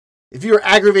If you are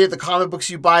aggravated at the comic books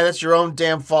you buy, that's your own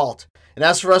damn fault. And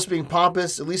as for us being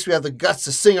pompous, at least we have the guts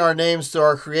to sing our names to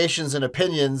our creations and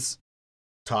opinions.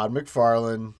 Todd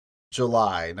McFarlane,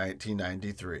 July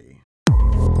 1993.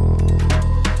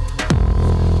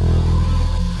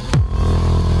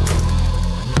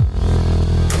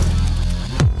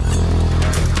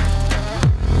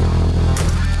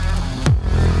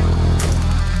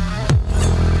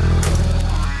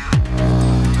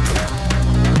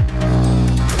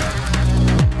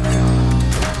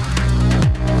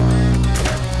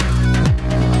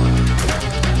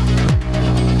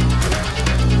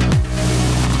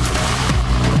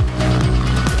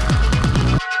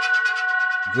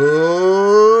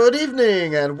 Good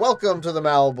evening and welcome to the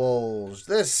Malbulge.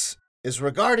 This is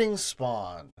Regarding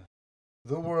Spawn,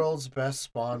 the world's best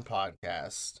Spawn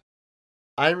podcast.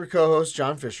 I'm your co-host,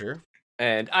 John Fisher.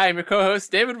 And I'm your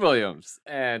co-host, David Williams.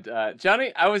 And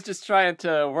Johnny, I was just trying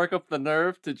to work up the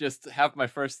nerve to just have my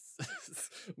first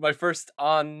my first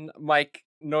on mic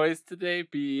noise today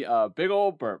be a big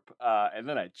old burp. And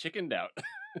then I chickened out.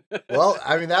 Well,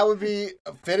 I mean, that would be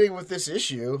fitting with this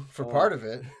issue for part of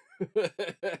it.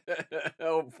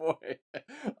 Oh boy.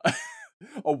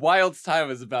 A wild time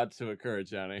is about to occur,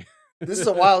 Johnny. This is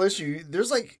a wild issue.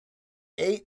 There's like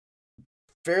 8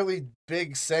 fairly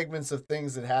big segments of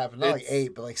things that happen. Not like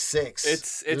 8, but like 6.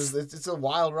 It's a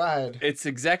wild ride. It's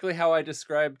exactly how I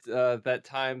described that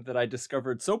time that I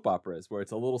discovered soap operas, where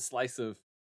it's a little slice of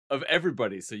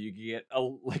everybody, so you get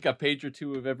a page or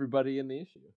two of everybody in the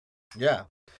issue. Yeah.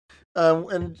 I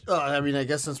mean, I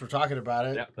guess since we're talking about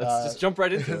it, let's just jump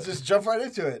right into it. Just jump right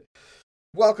into it.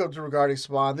 Welcome to Regarding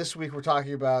Spawn. This week we're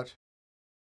talking about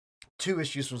 2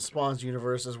 issues from Spawn's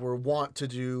universe, as we're wont to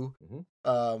do,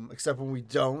 except when we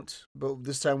don't. But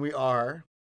this time we are.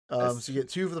 So you get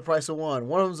 2 for the price of 1.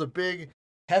 One of them's a big,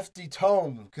 hefty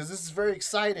tome, because this is very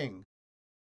exciting.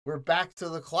 We're back to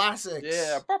the classics.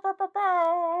 Yeah.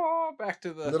 Back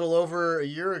to the... A little over a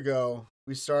year ago,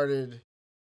 we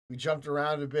jumped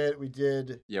around a bit. We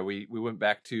did. Yeah, we went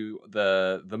back to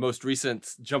the most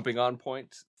recent jumping on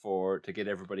point to get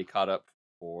everybody caught up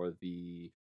for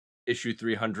the issue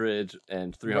 300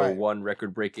 and 301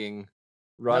 record breaking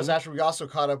run. That was after we also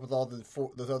caught up with all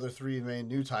the other 3 main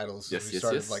new titles. We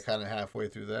started like kind of halfway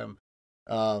through them.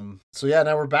 So yeah,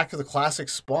 now we're back to the classic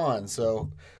Spawn. So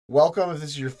welcome. If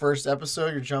this is your first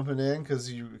episode, you're jumping in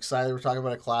because you're excited we're talking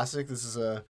about a classic. This has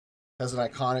an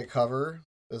iconic cover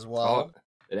as well. Oh.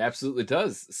 It absolutely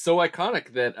does. So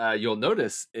iconic that you'll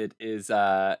notice it is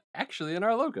actually in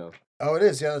our logo. Oh, it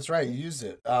is. Yeah, that's right. You used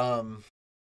it. So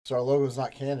our logo is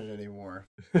not canon anymore.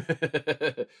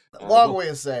 Long way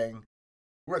of saying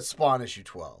we're at Spawn issue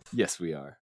 12. Yes, we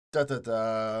are.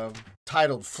 Titled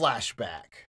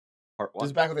Flashback. Part 1. This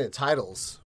is back when they had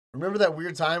titles. Remember that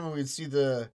weird time when we'd see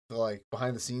the like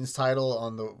behind the scenes title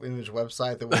on the Image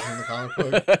website that wasn't in the comic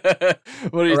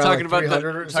book? What are you talking like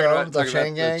about? The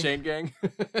Chain Gang? The Chain Gang?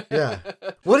 Yeah.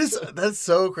 That's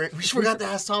so great. We forgot to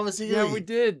ask Thomas Ely. Yeah, we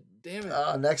did. Damn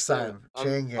it. Next time.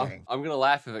 Chain Gang. I'm going to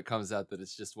laugh if it comes out that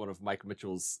it's just one of Mike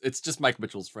Mitchell's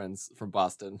friends from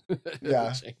Boston.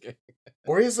 Yeah.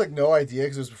 Or he has like no idea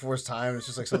because it was before his time. It's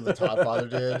just like something the Todd Father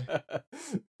did.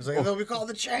 It's like, they'll be called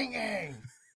the Chain Gang.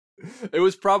 It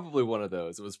was probably one of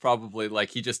those. It was probably like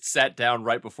he just sat down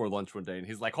right before lunch one day and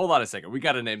he's like, hold on a second, we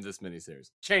got to name this miniseries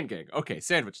Chain Gang. Okay,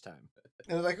 sandwich time.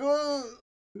 And they're like, well,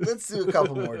 let's do a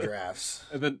couple more drafts.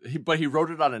 And then he wrote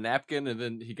it on a napkin, and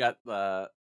then he got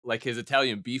like his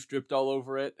Italian beef dripped all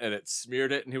over it, and it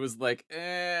smeared it, and he was like,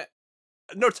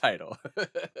 no title.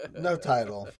 No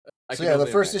title. So yeah, the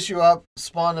first issue up,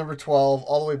 Spawn number 12,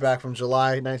 all the way back from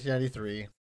July 1993.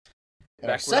 And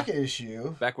our second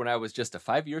issue... Back when I was just a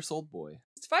 5-year-old boy.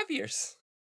 It's 5 years.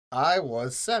 I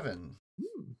was 7.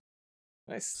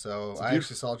 Nice. So I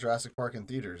actually saw Jurassic Park in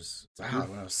theaters. Wow,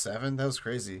 when I was 7? That was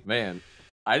crazy. Man,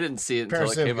 I didn't see it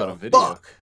until it came out on video. Fuck!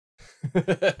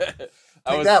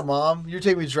 Take that, Mom. You're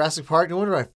taking me to Jurassic Park? No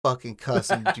wonder I fucking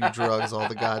cuss and do drugs all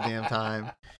the goddamn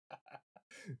time.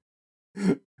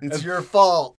 It's your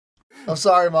fault. I'm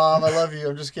sorry, Mom. I love you.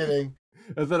 I'm just kidding.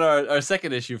 And then our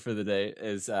second issue for the day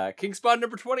is King Spawn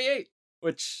number 28,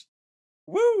 which,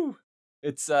 woo!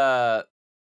 It's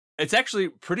actually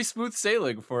pretty smooth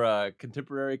sailing for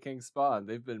contemporary King Spawn.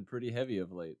 They've been pretty heavy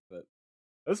of late, but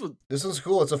this was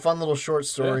cool. It's a fun little short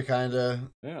story, kind of.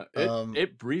 Yeah,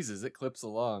 it breezes. It clips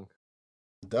along.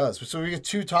 It does. So we get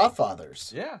 2 Todd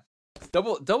Fathers. Yeah,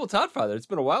 double Todd Father. It's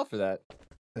been a while for that.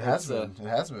 It has been. It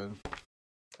has been.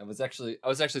 I was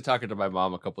actually talking to my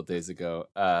mom a couple of days ago,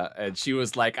 and she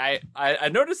was like, I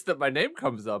noticed that my name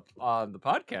comes up on the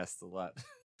podcast a lot.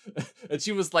 And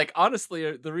she was like,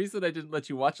 honestly, the reason I didn't let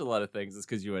you watch a lot of things is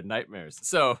because you had nightmares.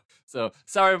 So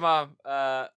sorry, Mom.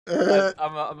 I'm a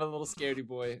little scaredy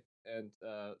boy, and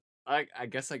I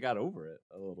guess I got over it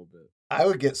a little bit. I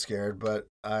would get scared, but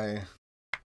I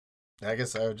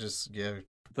guess I would just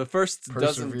the first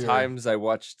dozen times I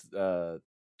watched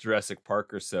Jurassic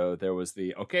Park or so, there was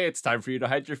the okay, it's time for you to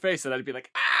hide your face, and I'd be like,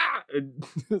 ah, and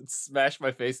smash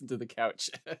my face into the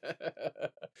couch.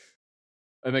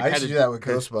 And I used to do that with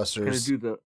Ghostbusters. Kind of do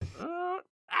the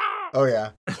oh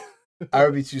yeah, I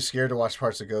would be too scared to watch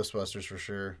parts of Ghostbusters for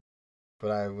sure,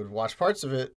 but I would watch parts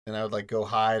of it, and I would like go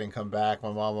hide and come back. My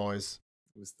mom always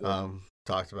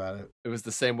talked about it. It was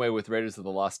the same way with Raiders of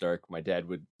the Lost Ark. My dad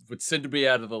would send me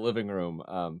out of the living room,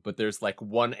 but there's like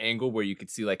one angle where you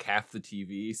could see like half the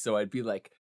TV, so I'd be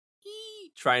like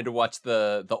trying to watch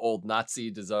the old Nazi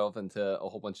dissolve into a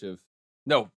whole bunch of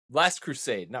Last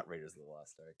Crusade, not Raiders of the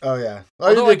Lost Ark. Oh yeah,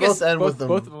 although I guess both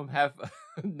of them have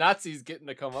Nazis getting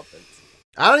to come up.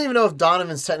 I don't even know if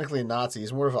Donovan's technically a Nazi.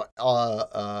 He's more of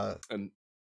a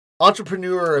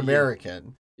entrepreneur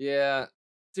American. Yeah.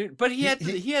 Dude, but he had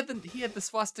the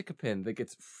swastika pin that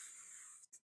gets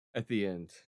at the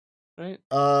end, right?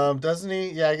 Doesn't he?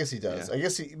 Yeah, I guess he does. Yeah. I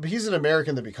guess he's an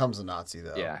American that becomes a Nazi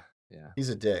though. Yeah. He's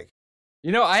a dick.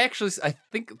 You know, I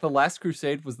think The Last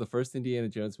Crusade was the first Indiana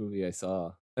Jones movie I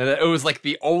saw, and it was like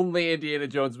the only Indiana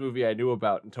Jones movie I knew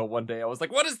about until one day I was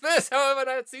like, "What is this? How have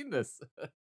I not seen this?"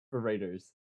 For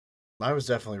Raiders. Mine was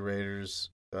definitely Raiders.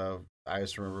 I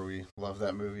just remember we loved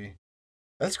that movie.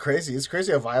 That's crazy. It's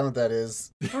crazy how violent that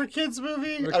is for a kids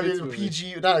movie. A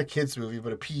PG, not a kids movie,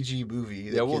 but a PG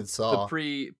movie that kids saw. The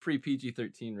pre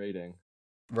PG-13 rating.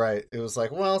 Right. It was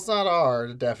like, well, it's not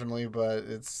R, definitely, but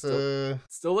it's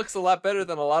still looks a lot better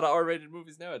than a lot of R-rated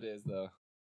movies nowadays, though.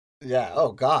 Yeah.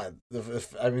 Oh God.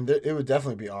 It would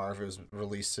definitely be R if it was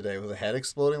released today with a head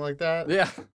exploding like that.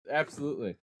 Yeah,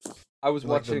 absolutely. I was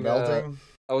watching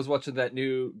that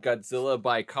new Godzilla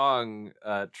by Kong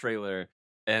trailer.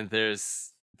 And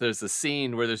there's a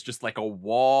scene where there's just like a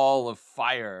wall of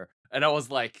fire, and I was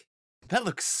like, that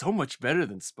looks so much better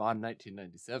than Spawn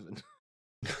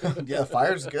 1997. Yeah,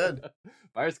 fire's good.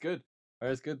 Fire's good.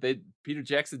 Peter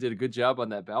Jackson did a good job on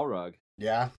that Balrog.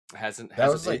 Yeah,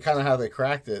 that was like kind of how they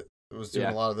cracked it. It was doing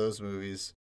a lot of those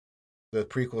movies. The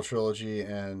prequel trilogy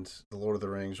and the Lord of the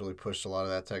Rings really pushed a lot of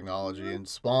that technology, and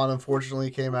Spawn unfortunately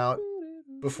came out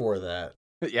before that.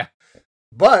 Yeah.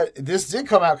 But this did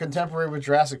come out contemporary with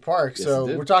Jurassic Park, so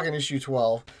we're talking issue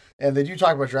 12, and they do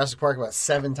talk about Jurassic Park about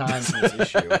 7 times in this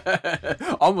issue.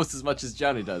 Almost as much as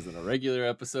Johnny does in a regular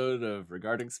episode of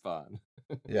Regarding Spawn.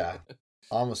 Yeah,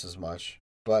 almost as much.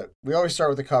 But we always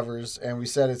start with the covers, and we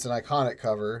said it's an iconic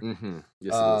cover. Mm-hmm.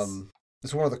 Yes, it is.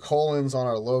 It's one of the colons on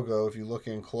our logo, if you look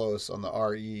in close on the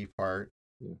RE part.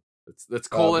 Yeah. That's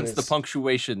colon's the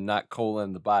punctuation, not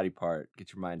colon the body part.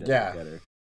 Get your mind out together.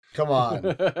 Come on.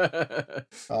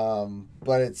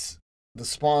 But it's the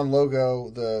Spawn logo,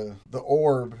 the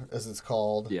orb as it's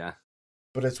called. Yeah.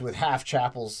 But it's with half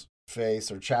Chapel's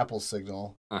face or Chapel's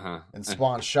signal. And Uh-huh.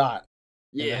 Spawn shot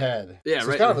in the head. Yeah, so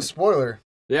right. It's kind of a spoiler.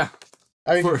 Yeah.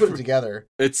 I mean, you put it together.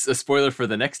 It's a spoiler for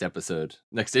the next episode,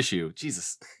 next issue.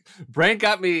 Jesus. Brain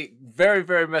got me very,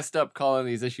 very messed up calling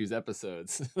these issues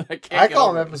episodes. I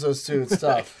call them episodes too. It's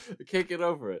tough. I can't get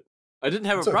over it. I didn't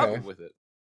have a problem with it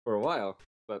for a while.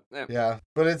 But yeah,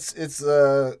 but it's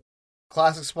a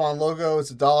classic Spawn logo.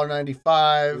 It's $1.95.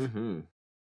 Mm-hmm.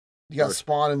 You got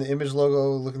Spawn in the Image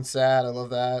logo, looking sad. I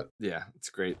love that. Yeah, it's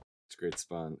great. It's great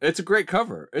Spawn. It's a great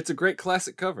cover. It's a great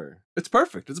classic cover. It's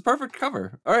perfect. It's a perfect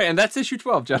cover. All right, and that's issue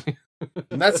 12, Johnny.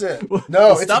 And that's it.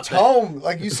 No, it's a tome,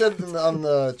 like you said on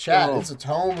the chat. It's a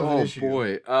tome of an issue. Oh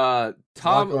boy,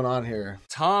 Tom, what's going on here?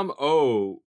 Tom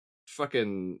O,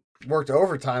 fucking worked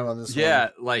overtime on this.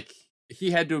 Yeah, like.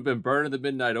 He had to have been burning the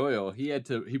midnight oil. He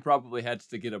probably had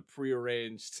to get a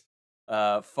prearranged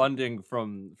funding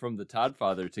from the Todd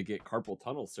father to get carpal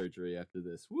tunnel surgery after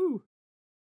this. Woo,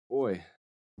 boy.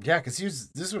 Yeah, because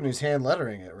this one was hand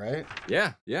lettering it, right?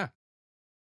 Yeah.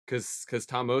 Because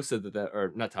Tom O said that,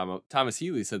 or not Tom O, Thomas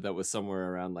Healy said that was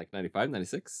somewhere around like 95,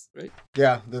 96, right?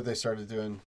 Yeah, that they started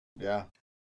doing. Yeah.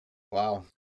 Wow.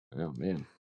 Oh man.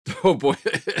 Oh boy,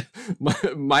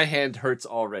 my hand hurts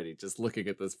already just looking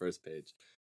at this first page.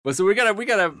 But so we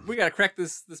gotta crack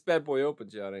this bad boy open,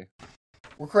 Johnny.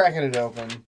 We're cracking it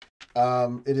open.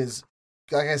 It is,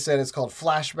 like I said, it's called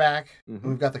Flashback. Mm-hmm.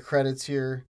 We've got the credits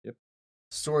here. Yep.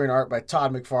 Story and art by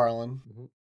Todd McFarlane. Mm-hmm.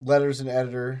 Letters and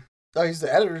editor. Oh, he's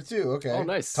the editor too. Okay. Oh,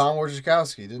 nice. Tom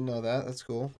Wojciechowski. Didn't know that. That's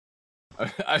cool.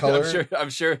 I'm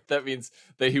sure that means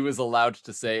that he was allowed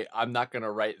to say, I'm not going to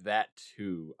write that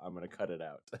too. I'm going to cut it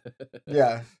out.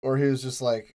 Yeah. Or he was just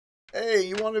like, Hey,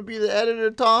 you want to be the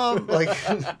editor, Tom? Like,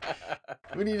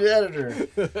 we need an editor.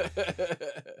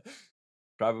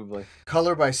 Probably.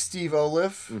 Color by Steve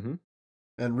Oliff Mm-hmm.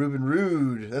 and Ruben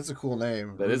Rude. That's a cool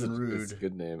name. That is Rude. a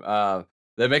good name.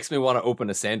 That makes me want to open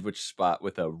a sandwich spot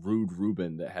with a Rude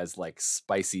Reuben that has like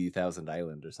spicy Thousand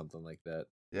Island or something like that.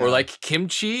 Yeah. Or like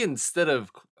kimchi instead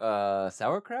of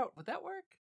sauerkraut. Would that work?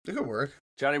 It could work.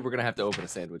 Johnny, we're gonna have to open a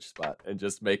sandwich spot and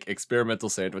just make experimental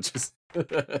sandwiches.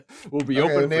 We'll be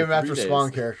open. Name them after days.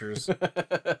 Spawn characters.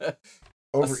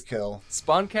 Overkill.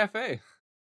 Spawn Cafe.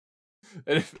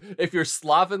 And if you're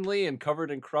slovenly and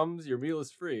covered in crumbs, your meal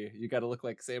is free. You got to look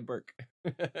like Sam Burke.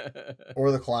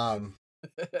 Or the clown.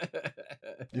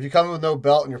 If you come in with no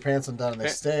belt and your pants undone and they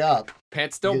stay up,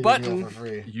 pants don't button. For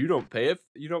free. You don't pay a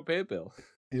bill.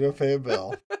 You don't pay a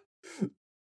bill.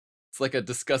 It's like a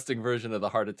disgusting version of the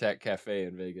Heart Attack Cafe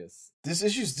in Vegas. This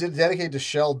issue's dedicated to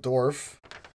Shel Dorf.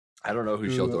 I don't know who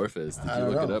Shel Dorf is. Did you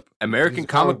look it up? He's American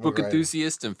comic book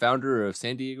enthusiast and founder of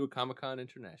San Diego Comic-Con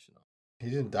International. He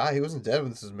didn't die. He wasn't dead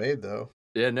when this was made, though.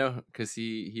 Yeah, no, because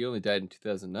he only died in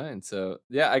 2009. So,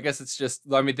 yeah, I guess it's just...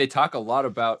 I mean, they talk a lot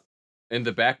about... In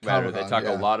the back matter, Comic-Con, they talk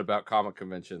a lot about comic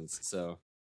conventions, so...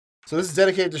 So this is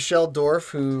dedicated to Shel Dorf,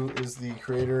 who is the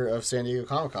creator of San Diego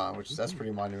Comic-Con, which is that's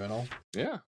pretty monumental.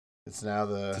 Yeah. It's now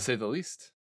the... To say the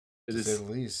least. It is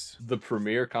the least. The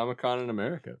premier Comic-Con in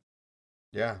America.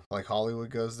 Yeah, like Hollywood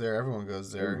goes there, everyone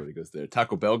goes there. Everybody goes there.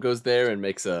 Taco Bell goes there and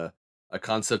makes a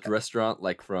concept restaurant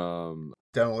like from...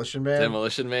 Demolition Man?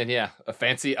 Demolition Man, yeah. A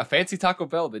fancy Taco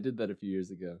Bell. They did that a few years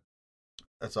ago.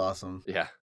 That's awesome. Yeah.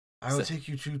 I will take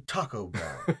you to Taco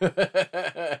Bell.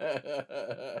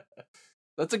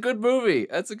 That's a good movie.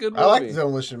 That's a good movie. I like the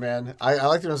Demolition Man. I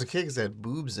liked it when I was a kid because it had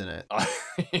boobs in it.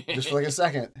 Just for like a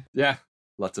second. Yeah.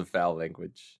 Lots of foul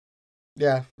language.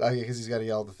 Yeah, because he's got to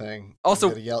yell the thing. Also,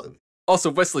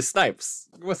 Wesley Snipes.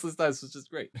 Wesley Snipes was just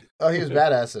great. Oh, he was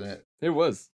badass in it. It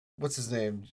was. What's his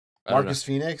name? Marcus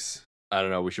Phoenix? I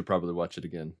don't know. We should probably watch it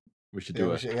again. We should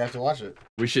do it. You have to watch it.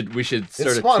 We should start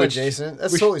it's Spawn adjacent.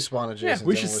 That's totally Spawn adjacent. Yeah,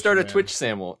 we should start a Twitch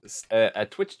channel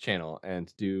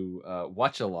and do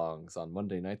watch-alongs on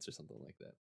Monday nights or something like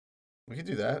that. We could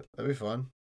do that. That'd be fun.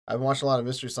 I've been watching a lot of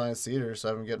Mystery Science Theater, so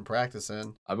I've been getting practice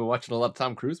in. I've been watching a lot of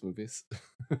Tom Cruise movies.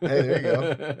 Hey, there you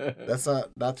go. That's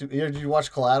not too... Did you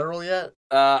watch Collateral yet?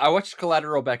 I watched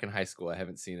Collateral back in high school. I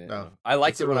haven't seen it. No. I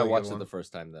liked it when I watched it the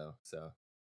first time, though. So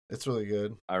it's really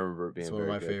good. I remember it being one of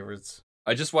my favorites.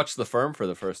 I just watched The Firm for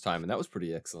the first time, and that was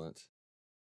pretty excellent.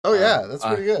 Oh yeah, that's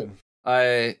pretty good.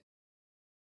 I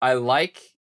like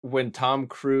when Tom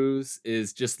Cruise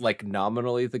is just like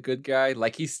nominally the good guy.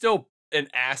 Like he's still an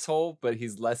asshole, but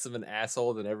he's less of an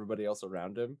asshole than everybody else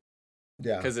around him.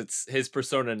 Yeah, because it's his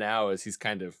persona now is he's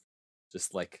kind of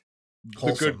just like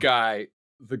wholesome.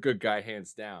 the good guy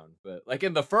hands down. But like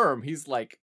in The Firm, he's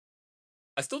like,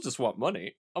 I still just want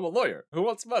money. I'm a lawyer who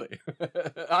wants money.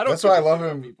 That's why I love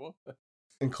him. People.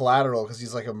 In Collateral, because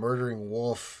he's like a murdering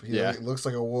wolf. He looks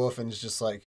like a wolf and is just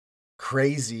like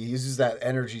crazy. He uses that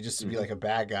energy just to be like a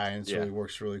bad guy, and it really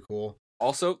works really cool.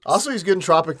 Also, he's good in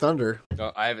Tropic Thunder.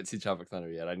 Oh, I haven't seen Tropic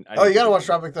Thunder yet. You gotta watch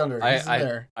Tropic Thunder.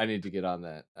 I need to get on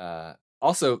that.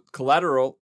 Also,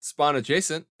 Collateral, Spawn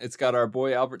adjacent. It's got our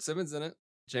boy Albert Simmons in it.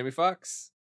 Jamie Foxx.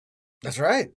 That's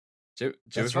right. Jamie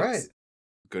That's Foxx. Right.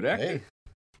 Good actor. Hey,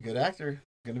 good actor.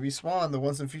 Gonna be Spawn, the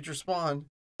once and future Spawn.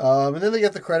 And then they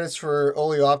get the credits for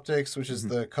Oleoptics, which is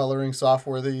the coloring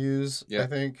software they use. Yeah. I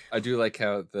think I do like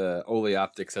how the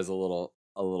Oleoptics has a little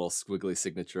squiggly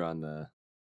signature on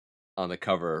the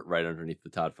cover right underneath the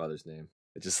Todd Father's name.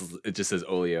 It just says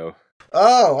Oleo.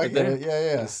 Oh, I get it.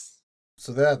 Yeah.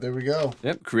 So there we go.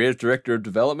 Yep. Creative director of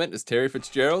development is Terry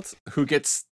Fitzgerald, who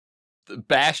gets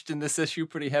bashed in this issue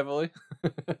pretty heavily.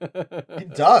 He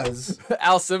does.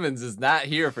 Al Simmons is not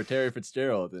here for Terry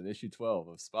Fitzgerald in issue 12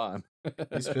 of Spawn.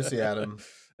 He's pissy at him.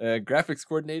 Graphics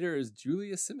coordinator is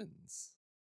Julia Simmons.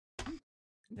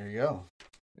 There you go.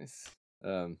 Nice.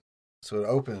 So it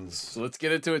opens. So let's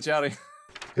get into it, Johnny.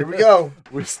 Here we go.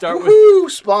 We start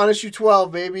with Spawn issue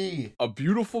 12, baby. A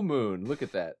beautiful moon. Look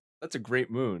at that. That's a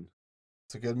great moon.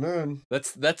 It's a good moon.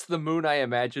 That's the moon I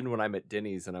imagine when I'm at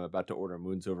Denny's and I'm about to order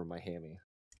moons over my hammy.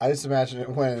 I just imagine it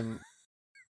when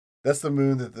that's the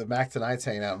moon that the Mac Tonight's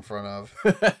hanging out in front of.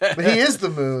 But he is the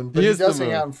moon. But he does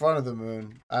hang out in front of the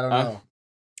moon. I don't know.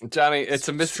 Johnny, it's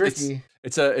tricky.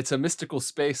 It's a mystical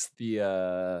space,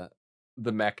 the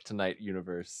Mac Tonight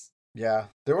universe. Yeah.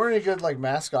 There weren't any good like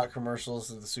mascot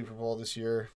commercials at the Super Bowl this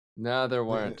year. No, there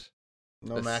weren't.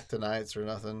 No Mac Tonights or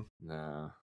nothing.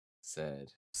 No. Sad.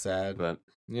 But,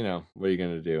 what are you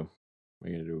going to do? What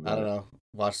are you going to do about I don't know.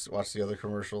 Watch the other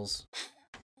commercials.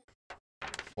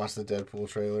 Watch the Deadpool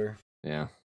trailer. Yeah.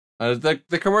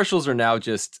 The commercials are now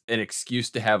just an excuse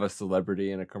to have a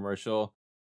celebrity in a commercial,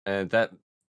 and that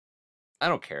I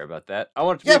don't care about that. I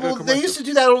want it to be a good commercial. They used to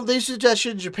do that. They used to do that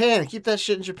shit in Japan. Keep that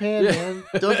shit in Japan, man.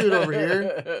 Don't do it over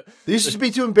here. They used to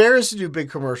be too embarrassed to do big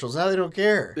commercials. Now they don't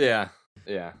care. Yeah.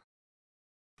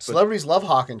 Celebrities love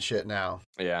hawking shit now.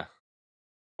 Yeah.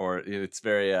 Or it's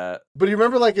very But you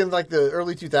remember like in like the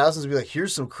early 2000s, it'd be like,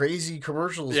 here's some crazy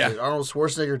commercials that Arnold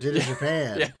Schwarzenegger did in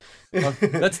Japan. Well,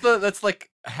 that's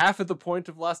like half of the point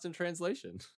of Lost in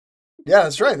Translation. Yeah,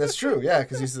 that's right. That's true. Yeah,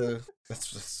 because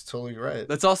that's totally right.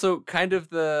 That's also kind of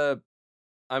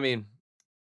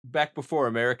back before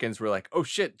Americans were like, oh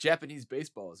shit, Japanese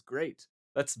baseball is great.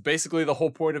 That's basically the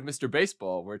whole point of Mr.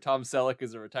 Baseball, where Tom Selleck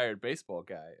is a retired baseball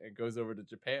guy and goes over to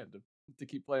Japan to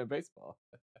keep playing baseball.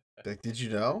 Like, did you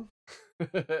know?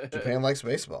 Japan likes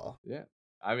baseball. Yeah.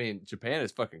 I mean, Japan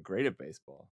is fucking great at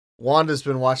baseball. Wanda's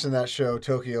been watching that show,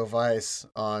 Tokyo Vice,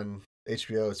 on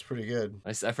HBO. It's pretty good.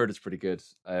 I've heard it's pretty good.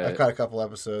 I've caught a couple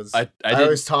episodes. I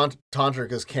always taunt her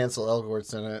because Cancel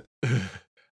Elgort's in it.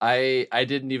 I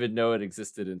didn't even know it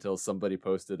existed until somebody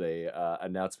posted a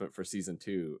announcement for season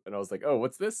 2, and I was like, oh,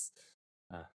 what's this?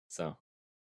 So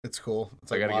it's cool.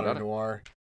 It's like modern noir.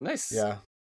 Nice. Yeah.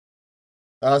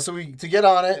 So to get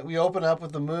on it, we open up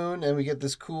with the moon, and we get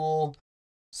this cool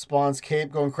Spawn's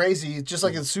cape going crazy, just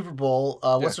like in Super Bowl.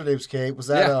 What's her name's cape? Was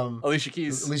that Alicia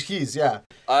Keys? Alicia Keys, yeah.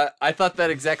 I thought that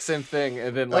exact same thing,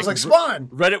 and then I was like, Spawn.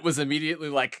 Reddit was immediately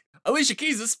like, Alicia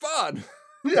Keys is Spawn.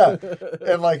 Yeah,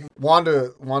 and like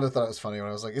Wanda thought it was funny when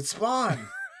I was like, it's Spawn.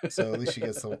 So at least she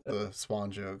gets the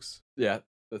Spawn jokes. Yeah,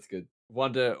 that's good.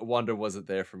 Wanda wasn't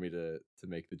there for me to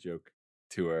make the joke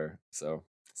to her, so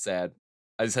sad.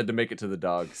 I just had to make it to the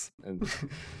dogs, and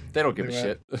they don't give a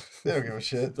shit. They don't give a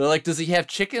shit. They're like, does he have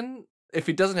chicken? If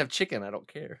he doesn't have chicken, I don't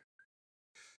care.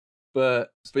 But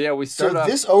yeah, we start off.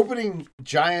 This opening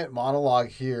giant monologue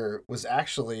here was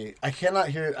actually I can't not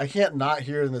hear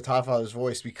it in the Godfather's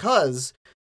voice, because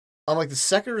on like the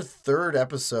second or third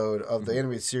episode of the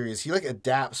animated series, he like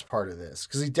adapts part of this,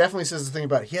 because he definitely says the thing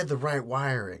about he had the right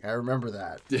wiring. I remember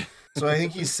that. So I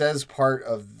think he says part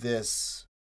of this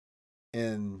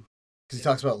in. Because he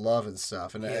talks about love and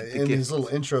stuff, and in his little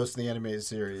intros to the animated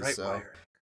series. Right so wire.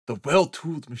 The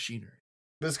well-tooled machinery.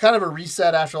 But it's kind of a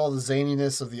reset after all the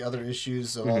zaniness of the other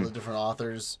issues of all the different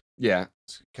authors. Yeah.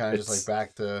 It's kind of just like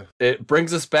back to... It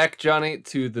brings us back, Johnny,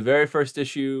 to the very first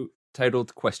issue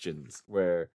titled Questions,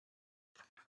 where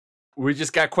we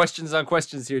just got questions on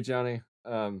questions here, Johnny.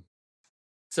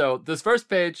 So this first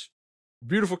page,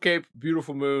 beautiful cape,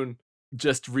 beautiful moon,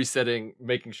 just resetting,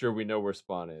 making sure we know where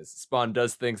Spawn is. Spawn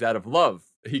does things out of love.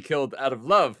 He killed out of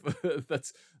love.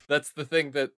 That's the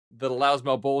thing that allows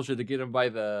Malbolgia to get him by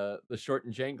the short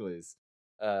and janglies.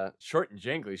 Short and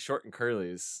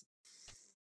curlies.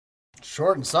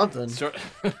 Short and something. Short.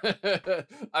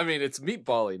 I mean, it's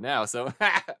meatball-y now, so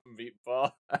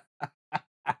meatball.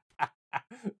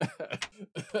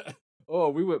 Oh,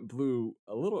 we went blue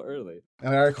a little early.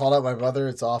 And I already called out my mother.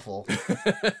 It's awful.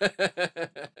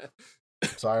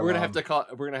 Sorry, we're gonna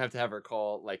have to have her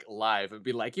call like live and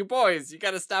be like, "You boys, you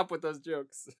gotta stop with those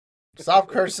jokes. Stop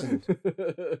cursing.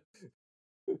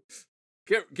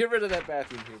 Get rid of that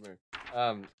bathroom humor."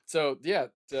 So yeah.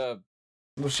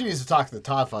 Well, she needs to talk to the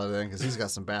Godfather then, because he's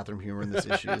got some bathroom humor in this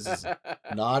issue. This is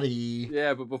naughty.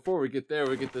 Yeah, but before we get there,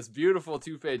 we get this beautiful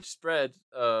 2-page spread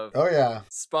of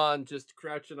Spawn just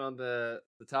crouching on the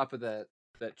top of that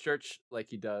church like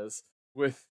he does,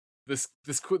 with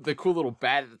the cool little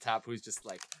bat at the top who's just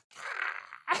like,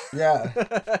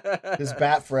 his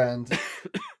bat friend.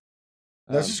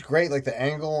 That's just great, like the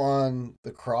angle on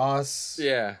the cross.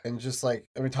 Yeah. And just like,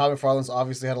 I mean, Todd McFarlane's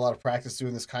obviously had a lot of practice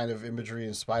doing this kind of imagery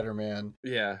in Spider-Man.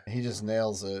 Yeah. And he just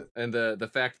nails it. And the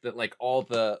fact that like all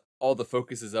the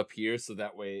focus is up here, so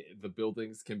that way the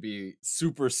buildings can be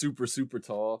super, super, super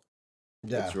tall.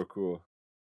 Yeah. That's real cool.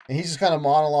 And he's just kind of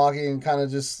monologuing, kind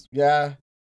of just,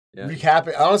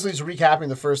 recapping. Honestly, just recapping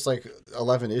the first like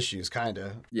 11 issues, kind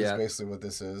of. Yeah. That's basically what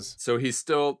this is. So he's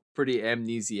still pretty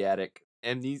amnesiac.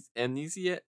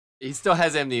 Amnesia? He still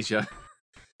has amnesia.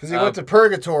 Because he went to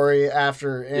purgatory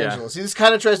after Angela. See, this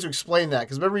kind of tries to explain that,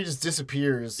 because remember he just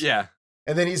disappears. Yeah.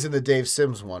 And then he's in the Dave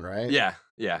Sims one, right? Yeah.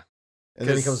 And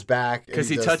then he comes back because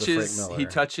he touches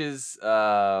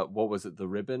what was it, the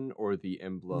ribbon or the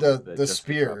emblem? The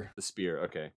spear. The spear,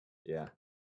 okay. Yeah.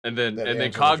 And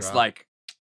then Cog's like,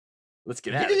 let's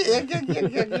get out of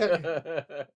here.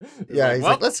 Yeah, he's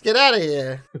like, let's get out of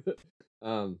here.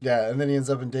 And then he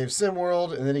ends up in Dave Sim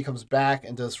world, and then he comes back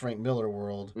and does Frank Miller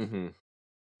world, and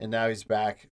now he's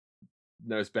back.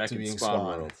 Now he's back in Spawn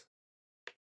world,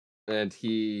 and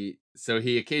he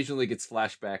occasionally gets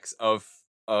flashbacks of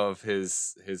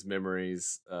his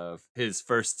memories of his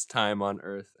first time on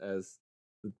Earth, as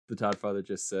the Toddfather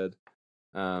just said.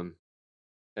 And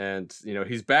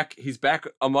he's back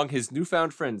among his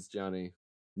newfound friends, Johnny.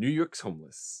 New York's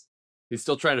homeless. He's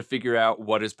still trying to figure out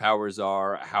what his powers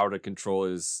are, how to control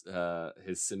his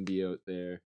symbiote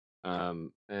there.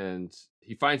 And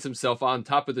he finds himself on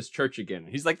top of this church again.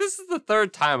 He's like, this is the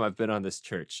third time I've been on this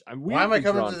church. Why am I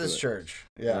coming to this church?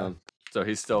 Yeah. So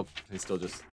he's still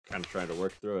just kind of trying to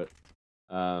work through it.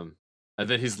 And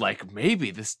then he's like,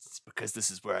 maybe this is because this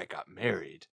is where I got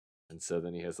married. And so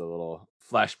then he has a little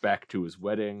flashback to his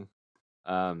wedding.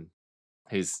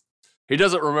 He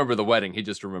doesn't remember the wedding. He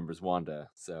just remembers Wanda.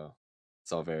 So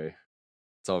it's all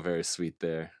very sweet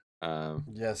there.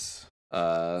 Yes.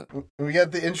 We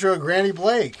got the intro of Granny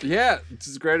Blake. Yeah, this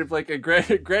is Granny Blake. And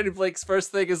Granny Blake's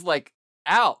first thing is like,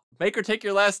 Al, make her take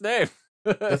your last name.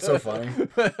 That's so funny.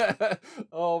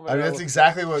 Oh man. I mean, that's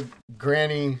exactly what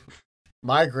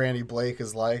my Granny Blake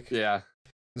is like. Yeah.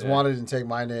 Because Wanda didn't take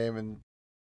my name, and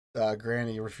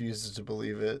Granny refuses to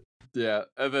believe it. Yeah,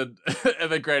 and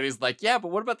then Granny's like, yeah,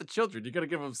 but what about the children? You gotta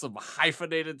give them some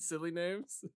hyphenated silly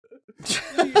names.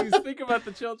 Please think about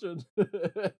the children.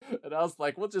 And I was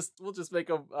like, we'll just make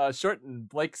them shorten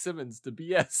Blake Simmons to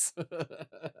BS.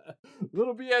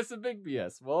 Little BS and big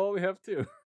BS. Well, we have two.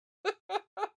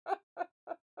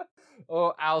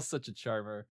 Oh, Al's such a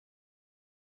charmer.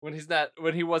 When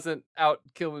he wasn't out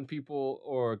killing people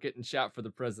or getting shot for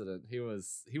the president, he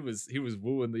was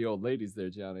wooing the old ladies there,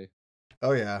 Johnny.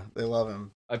 Oh yeah, they love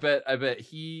him. I bet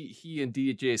he and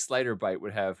DJ Sliderbite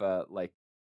would have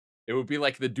it would be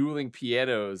like the dueling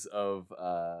pianos of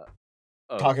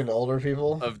talking to older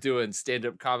people, of doing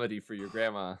stand-up comedy for your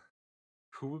grandma.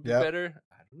 Who would be better?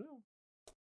 I don't know.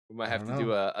 We might have to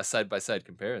do a side-by-side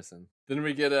comparison. Then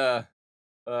we get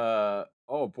oh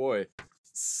boy,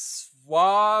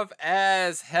 suave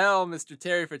as hell, Mr.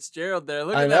 Terry Fitzgerald there.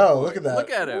 Look at that. Look at that. Look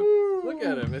at him. Woo. Look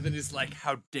at him. And then he's like,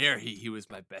 how dare he? He was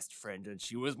my best friend and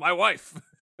she was my wife.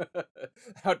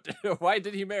 Why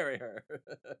did he marry her?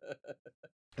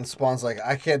 And Spawn's like,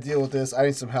 I can't deal with this. I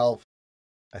need some help.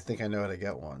 I think I know how to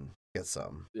get one. Get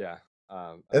some. Yeah.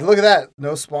 And look at that.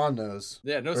 No Spawn knows.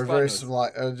 Yeah, no Spawn knows.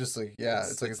 Just like, yeah,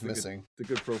 it's like it's missing. It's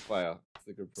a good profile.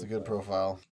 It's a good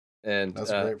profile. And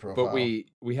that's a great profile. But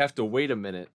we have to wait a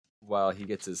minute while he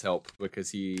gets his help,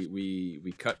 because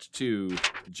we cut to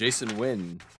Jason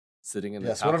Wynn sitting in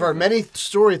the top one of our many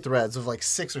story threads of like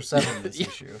 6 or 7 in this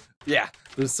issue. Yeah,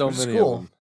 there's so many of them.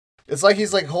 It's like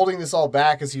he's like holding this all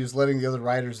back as he was letting the other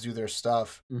writers do their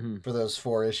stuff for those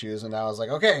 4 issues, and now I was like,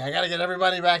 okay, I got to get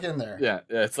everybody back in there. Yeah,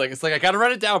 it's like I got to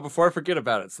write it down before I forget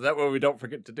about it, so that way we don't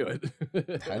forget to do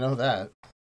it. I know that.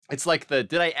 It's like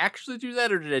did I actually do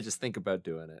that, or did I just think about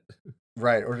doing it?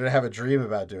 Right, or did I have a dream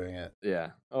about doing it?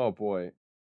 Yeah. Oh boy.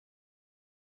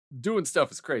 Doing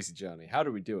stuff is crazy, Johnny. How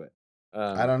do we do it?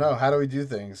 I don't know. How do we do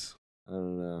things? I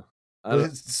don't know.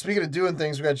 Speaking of doing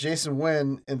things, we got Jason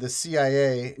Wynn in the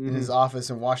CIA in his office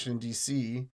in Washington,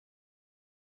 D.C.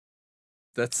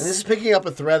 And this is picking up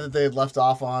a thread that they had left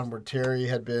off on where Terry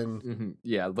had been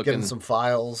getting some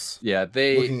files. Yeah,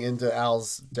 looking into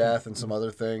Al's death and some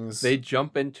other things. They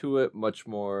jump into it much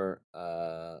more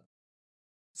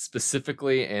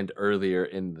specifically and earlier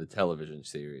in the television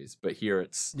series, but here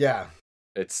it's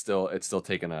still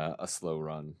taking a slow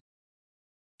run.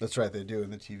 That's right, they do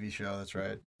in the TV show. That's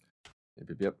right.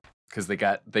 Yep. Because they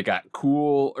got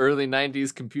cool early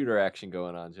 '90s computer action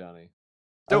going on, Johnny.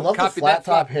 I love the flat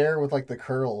top hair with like the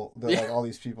curl that like all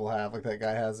these people have. Like that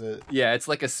guy has it. Yeah, it's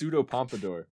like a pseudo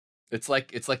pompadour. It's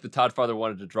like the Toddfather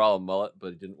wanted to draw a mullet, but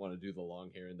he didn't want to do the long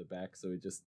hair in the back, so he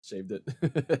just shaved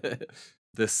it.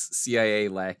 This CIA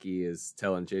lackey is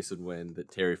telling Jason Wynn that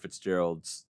Terry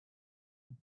Fitzgerald's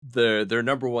their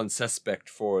number one suspect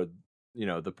for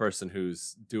the person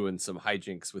who's doing some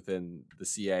hijinks within the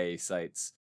CIA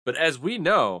sites. But as we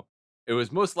know, it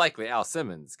was most likely Al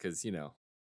Simmons, because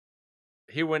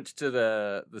he went to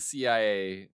the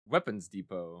CIA weapons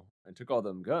depot and took all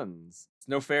them guns. It's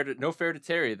no fair to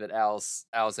Terry that Al's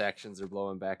actions are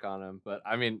blowing back on him. But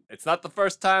I mean, it's not the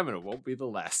first time, and it won't be the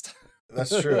last.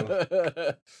 That's true.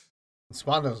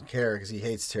 Spawn doesn't care because he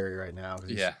hates Terry right now.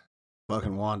 Yeah,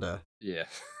 fucking Wanda. Yeah.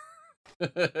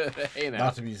 Hey,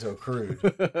 not to be so crude,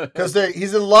 because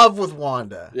he's in love with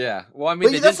Wanda. Yeah. Well, I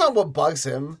mean, that's not what bugs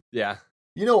him. Yeah.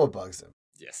 You know what bugs him.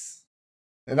 Yes.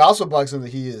 It also bugs him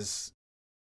that he is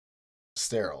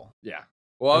sterile. Yeah.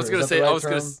 Well, I was gonna say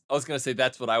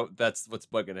that's what's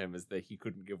bugging him, is that he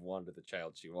couldn't give Wanda the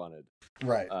child she wanted.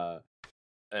 Right.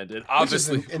 And it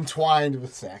obviously entwined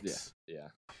with sex. Yeah.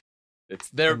 It's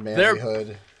their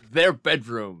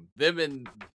bedroom. Them in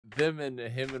them and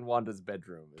him in Wanda's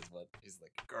bedroom is what he's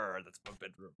like. Grr, that's my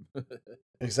bedroom.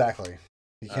 Exactly.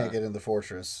 He can't get in the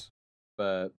fortress.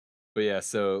 But yeah,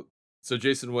 so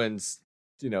Jason wins,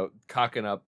 cooking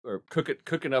up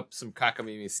some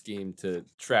cockamamie scheme to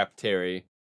trap Terry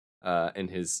in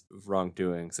his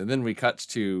wrongdoings. And then we cut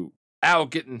to Al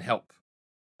getting help.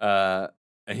 And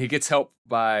he gets help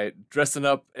by dressing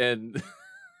up in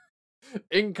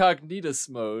incognitus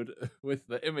mode with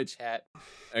the image hat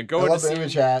and going to see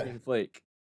image hat. Green Flake.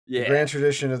 Yeah. The grand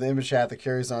tradition of the image hat that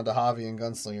carries on to Javi and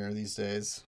Gunslinger these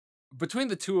days. Between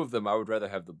the two of them, I would rather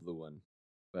have the blue one,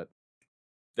 but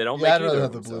they don't make I'd either rather of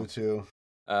have the them, blue too.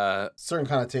 Certain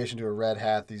connotation to a red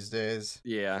hat these days.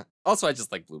 Yeah. Also, I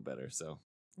just like blue better, so.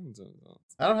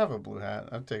 I don't have a blue hat.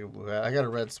 I'd take a blue hat. I got a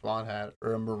red Spawn hat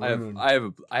or a maroon. I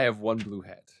have one blue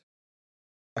hat.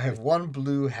 I have one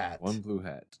blue hat. One blue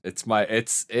hat. It's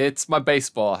my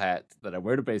baseball hat that I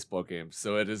wear to baseball games,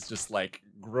 so it is just like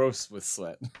gross with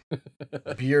sweat.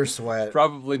 Beer sweat.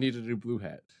 Probably need a new blue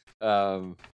hat.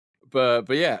 But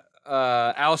yeah,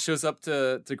 Al shows up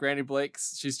to Granny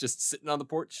Blake's. She's just sitting on the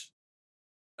porch.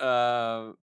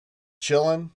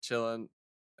 Chilling.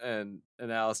 And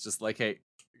Al's just like, hey,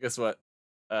 guess what?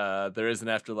 There is an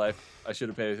afterlife. I should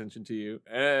have paid attention to you.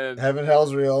 And heaven,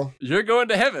 hell's real. You're going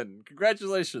to heaven.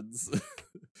 Congratulations.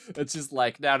 It's just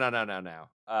like,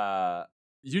 no.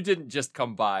 You didn't just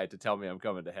come by to tell me I'm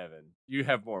coming to heaven. You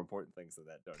have more important things than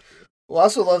that, don't you? Well, I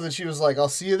also love that she was like, I'll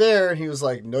see you there. And he was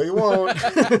like, no, you won't.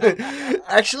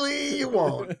 Actually, you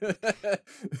won't.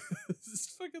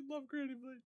 Just fucking love Granny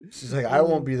Blake. She's like, I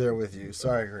won't be there with you.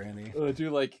 Sorry, Granny. I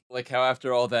do like how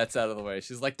after all that's out of the way,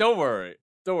 she's like, don't worry.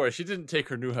 She didn't take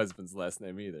her new husband's last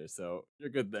name either, so you're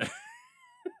good there.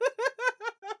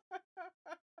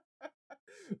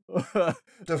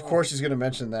 Of course she's gonna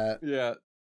mention that.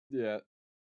 Yeah.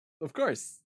 Of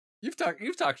course. You've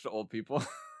talked to old people.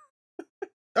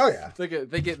 Oh yeah.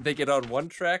 They get on one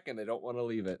track and they don't want to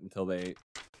leave it until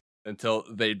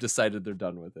they decided they're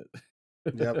done with it.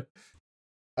 Yep.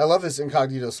 I love this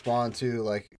incognito Spawn too.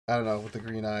 Like, I don't know, with the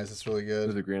green eyes, it's really good.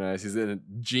 With the green eyes, he's in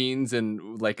jeans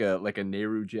and like a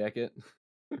Nehru jacket.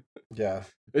 Yeah.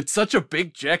 It's such a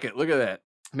big jacket. Look at that.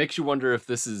 Makes you wonder if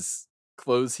this is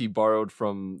clothes he borrowed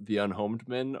from the Unhomed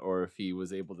Men or if he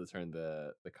was able to turn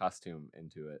the costume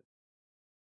into it.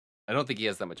 I don't think he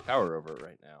has that much power over it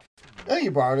right now. I think he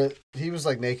borrowed it. He was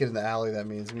like naked in the alley. That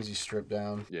means he stripped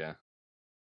down. Yeah.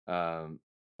 I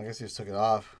guess he just took it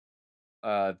off.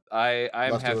 Left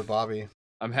it with Bobby.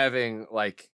 I'm having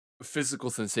like physical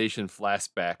sensation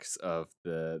flashbacks of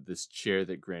this chair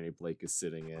that Granny Blake is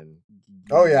sitting in.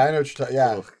 Oh yeah, I know what you're talking.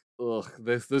 Yeah. Ugh.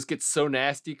 Those get so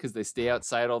nasty because they stay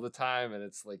outside all the time, and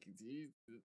it's like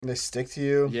they stick to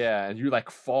you. Yeah, and you like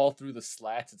fall through the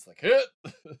slats. It's like hit.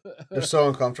 They're so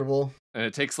uncomfortable, and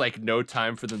it takes like no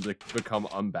time for them to become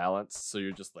unbalanced. So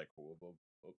you're just like,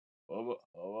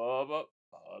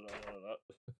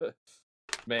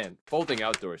 man, folding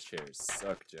outdoors chairs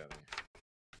suck, Johnny.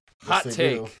 Hot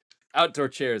take: outdoor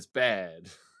chairs bad.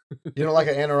 You don't like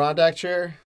an Adirondack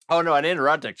chair? Oh no, an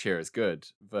Adirondack chair is good,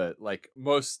 but like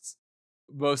most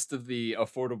of the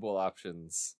affordable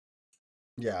options.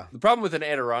 Yeah. The problem with an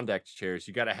Adirondack chair is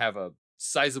you got to have a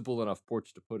sizable enough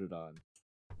porch to put it on.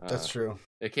 That's true.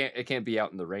 It can't be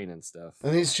out in the rain and stuff.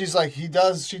 And she's like, she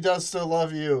does still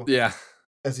love you. Yeah.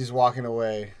 As he's walking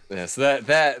away. Yeah, so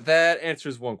that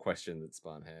answers one question that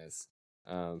Spawn has.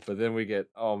 But then we get,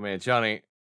 oh man, Johnny,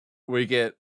 we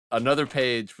get another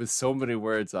page with so many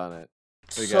words on it.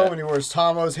 Many words.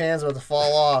 Tomo's hands about to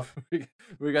fall off.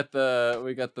 we got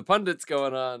the pundits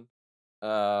going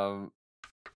on.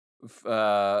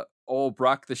 Old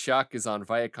Brock the Shock is on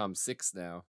Viacom 6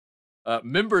 now.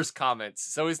 Members comments.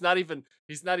 So he's not even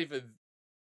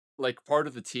like part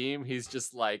of the team. He's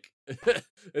just like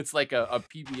it's like a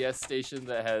PBS station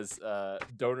that has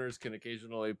donors can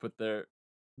occasionally put their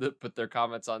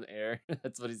comments on air.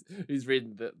 That's what he's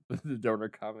reading the donor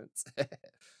comments.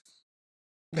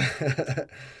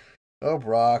 Oh,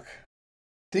 Brock.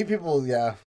 See, people,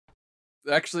 yeah.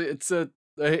 Actually,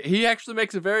 he actually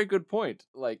makes a very good point.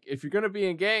 Like, if you're gonna be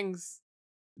in gangs,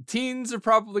 teens are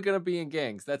probably gonna be in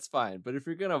gangs. That's fine. But if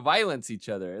you're gonna violence each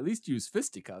other, at least use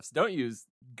fisticuffs. Don't use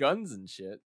guns and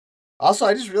shit. Also,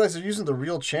 I just realized they're using the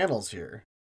real channels here.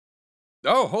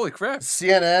 Oh, holy crap!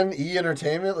 CNN, E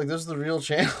Entertainment, like those are the real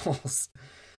channels.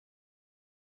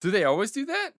 Do they always do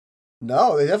that?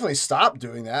 No, they definitely stopped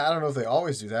doing that. I don't know if they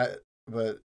always do that,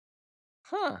 but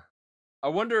I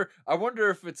wonder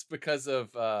if it's because of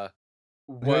what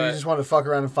you just want to fuck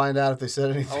around and find out if they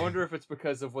said anything. I wonder if it's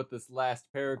because of what this last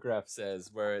paragraph says,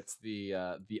 where it's the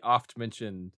oft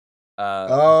mentioned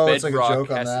It's like a Bedrock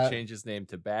joke on has that. to change his name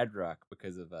to Badrock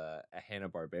because of a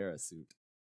Hanna-Barbera suit.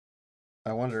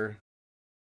 I wonder.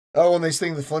 Oh, when they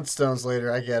sing the Flintstones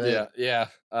later, I get it. Yeah.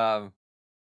 I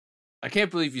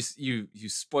can't believe you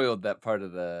spoiled that part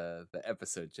of the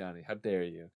episode, Johnny. How dare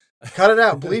you? Cut it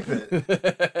out, bleep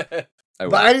it.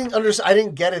 But I didn't understand. I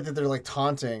didn't get it that they're like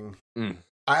taunting. Mm.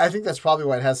 I think that's probably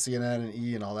why it has CNN and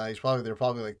E and all that. They're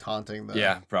probably like taunting the.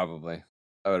 Yeah, probably.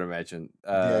 I would imagine.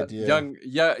 The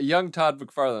idea. Young Todd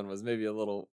McFarlane was maybe a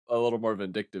little more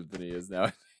vindictive than he is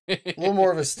now. A little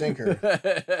more of a stinker.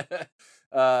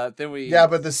 Then we. Yeah,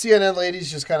 but the CNN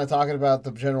lady's just kind of talking about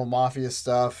the general mafia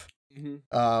stuff.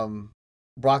 Mm-hmm.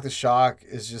 Brock the Shock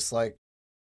is just like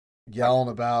yelling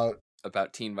about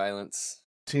teen violence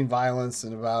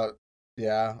and about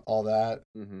all that.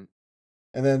 Mm-hmm.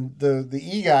 And then the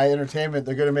E Guy Entertainment,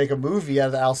 they're going to make a movie out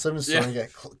of the Al Simmons story and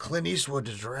get Clint Eastwood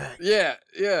to direct. Yeah.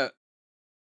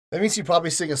 That means he'd probably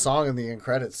sing a song in the end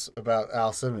credits about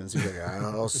Al Simmons. He's like,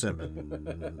 Al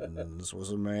Simmons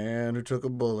was a man who took a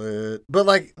bullet. But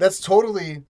like, that's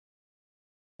totally.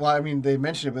 Well, I mean, they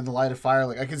mentioned it in The Light of Fire.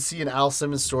 Like, I can see an Al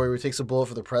Simmons story where he takes a bullet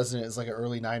for the president. It's like an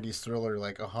early 90s thriller,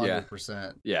 like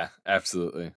 100%. Yeah,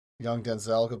 absolutely. Young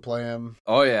Denzel could play him.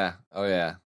 Oh, yeah.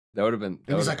 That would have been...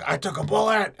 And he's like, I took a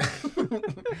bullet!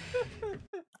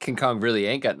 King Kong really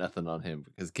ain't got nothing on him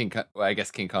because I guess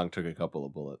King Kong took a couple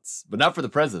of bullets. But not for the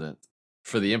president.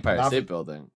 For the Empire State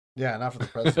Building. Yeah, not for the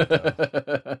president,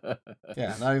 though.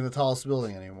 Yeah, not even the tallest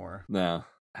building anymore. No.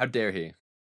 How dare he?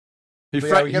 We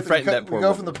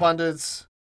go from the pundits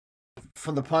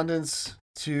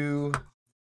to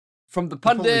the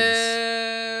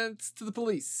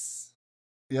police.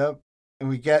 Yep. And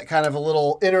we get kind of a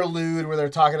little interlude where they're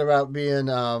talking about being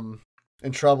in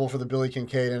trouble for the Billy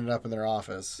Kincaid ended up in their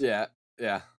office. Yeah.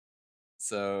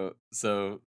 So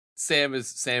Sam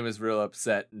is real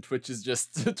upset, and Twitch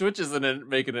isn't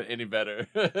making it any better.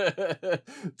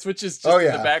 Twitch is just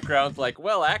in the background, like,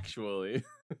 well, actually.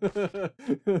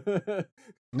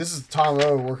 This is Tom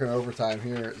Rowe working overtime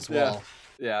here as well.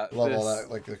 Yeah. Love all that,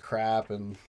 like the crap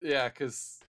and. Yeah,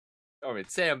 because I mean,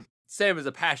 Sam is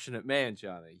a passionate man,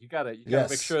 Johnny. You gotta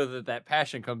make sure that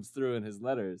passion comes through in his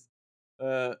letters.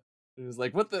 It was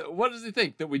like, what does he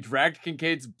think? That we dragged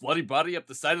Kincaid's bloody body up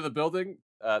the side of the building?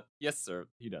 Yes, sir,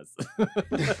 he does.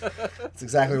 That's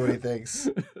exactly what he thinks.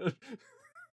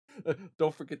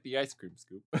 Don't forget the ice cream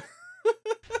scoop.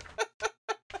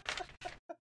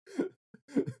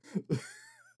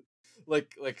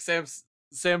 like Sam's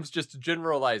just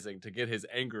generalizing to get his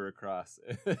anger across.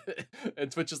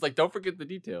 And Twitch is like, don't forget the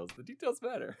details. The details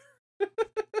matter.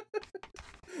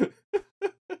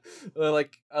 I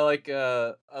like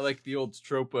the old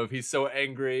trope of he's so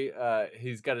angry,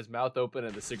 he's got his mouth open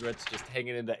and the cigarette's just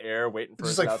hanging in the air, waiting for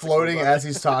just like floating as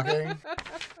he's talking.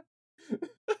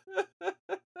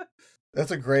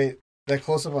 That's a great that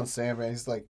close up on Sam, man. He's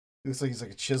like looks like he's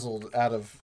like chiseled out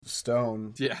of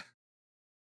stone. Yeah.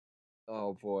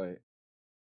 Oh boy.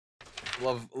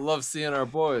 Love seeing our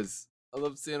boys. I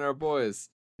love seeing our boys.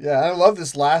 Yeah, I love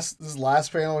this last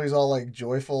panel. He's all like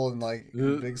joyful and like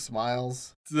big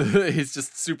smiles. He's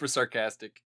just super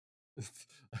sarcastic.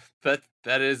 That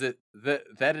is it.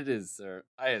 That it is, sir.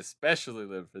 I especially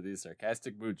live for these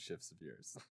sarcastic mood shifts of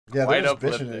yours. Yeah, they're just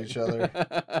bitching at each other.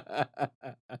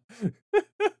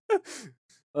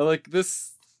 I like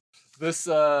this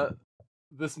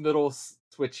middle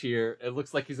Twitch here. It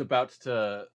looks like he's about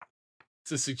to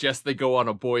suggest they go on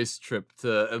a boys' trip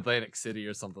to Atlantic City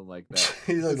or something like that.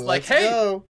 He's like, hey,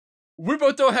 go. We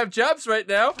both don't have jobs right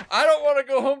now. I don't want to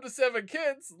go home to 7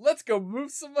 kids. Let's go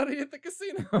move some money at the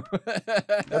casino.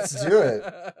 Let's do it.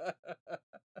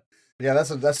 Yeah,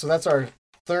 that's our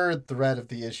third thread of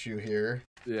the issue here.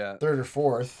 Yeah, third or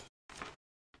fourth.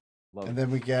 And then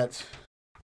we get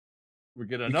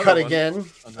another cut one. again.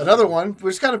 Another one.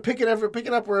 We're just kind of picking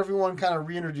up where everyone kind of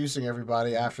reintroducing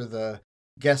everybody after the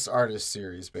guest artist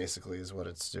series. Basically, is what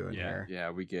it's doing here.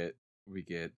 Yeah, we get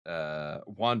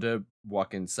Wanda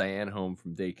walking Cyan home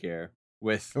from daycare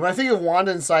with. And when I think of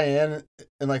Wanda and Cyan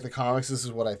in like the comics, this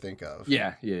is what I think of.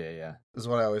 Yeah. This is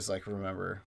what I always like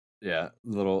remember. Yeah,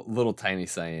 little tiny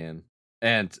Cyan,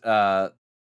 and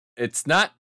it's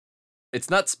not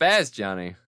Spaz,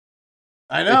 Johnny.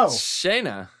 I know. It's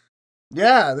Shayna.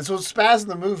 Yeah, this was Spaz in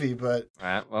the movie, but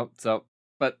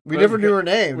we never knew her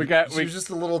name. She was just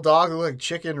a little dog that looked like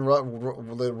chicken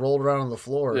rolled around on the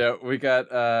floor. Yeah, we got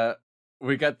the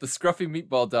scruffy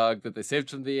meatball dog that they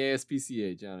saved from the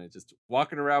ASPCA, Johnny, just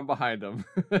walking around behind him.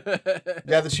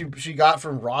 Yeah, that she got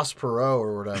from Ross Perot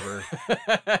or whatever.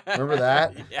 Remember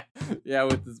that? Yeah,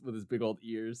 with his big old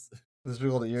ears. His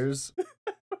big old ears.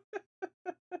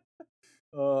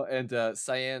 And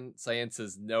Cyan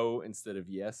says no instead of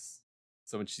yes.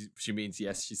 So when she means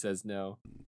yes, she says no.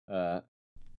 I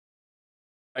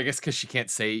guess because she can't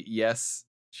say yes,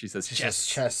 she says chess. Says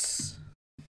chess.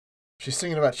 She's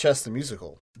singing about Chess the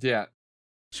musical. Yeah.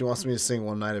 She wants me to sing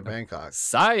One Night in Bangkok.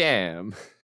 Cyan.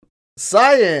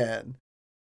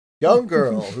 Young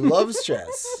girl who loves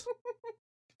chess.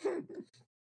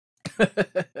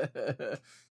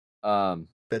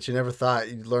 Bet you never thought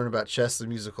you'd learn about Chess the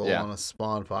musical on a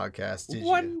Spawn podcast, did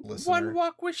you, listener? One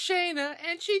walk with Shayna,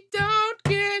 and she don't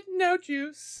get no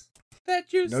juice. That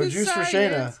juice no is juice science. For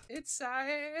Shayna. It's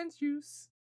science juice.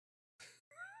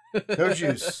 No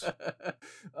juice.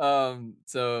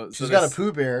 So she's got a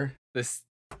Pooh Bear. They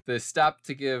stop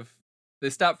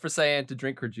for Cyan to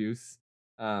drink her juice.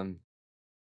 And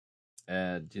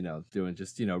doing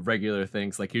just regular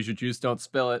things like here's your juice, don't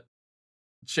spill it.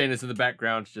 Shayna's in the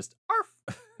background, just arf.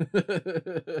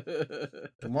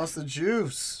 Who wants the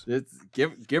juice?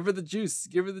 Give her the juice.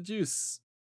 Give her the juice.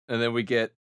 And then we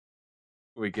get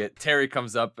Terry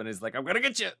comes up and he's like, I'm gonna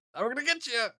get you.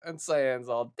 And Cyan's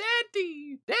all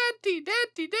daddy.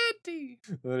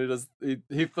 And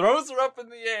he throws her up in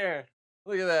the air.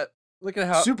 Look at that. Look at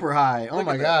how super high. Oh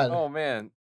my god. Oh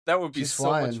man, that would be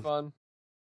so much fun.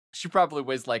 She probably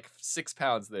weighs like 6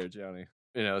 pounds there, Johnny.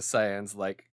 Cyan's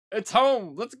like, it's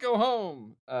home. Let's go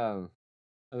home. And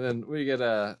then we get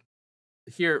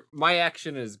here. My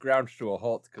action is ground to a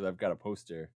halt because I've got a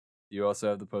poster. You also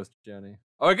have the poster, Johnny.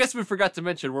 Oh, I guess we forgot to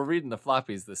mention we're reading the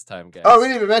floppies this time, guys. Oh, we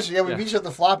didn't even mention. Yeah, we beat up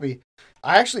the floppy.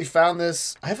 I actually found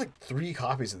this. I have like 3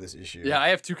 copies of this issue. Yeah, I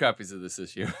have 2 copies of this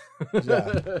issue.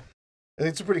 Yeah, I think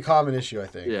it's a pretty common issue. I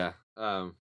think. Yeah.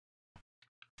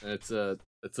 It's a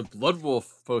Blood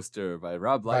Wolf poster by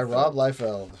Rob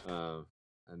Liefeld.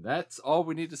 And that's all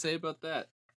we need to say about that.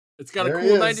 It's got a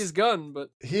cool 90s gun, but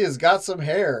he has got some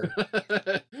hair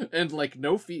and like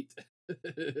no feet.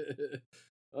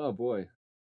 Oh boy.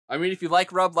 I mean, if you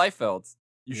like Rob Liefeld,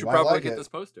 you should probably get this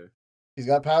poster. He's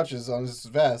got pouches on his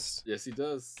vest. Yes, he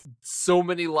does. So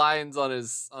many lines on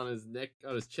his neck,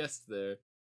 on his chest there.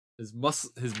 His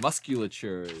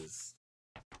musculature is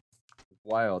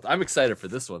wild. I'm excited for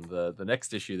this one. The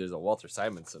next issue, there's a Walter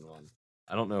Simonson one.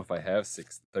 I don't know if I have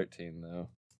 13 though.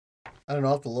 I don't know.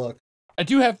 I'll have to look. I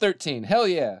do have 13. Hell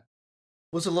yeah.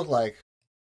 What's it look like?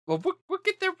 Well, we'll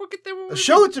get there.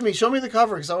 Show it to me. Show me the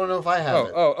cover because I want to know if I have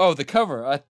it. Oh, the cover.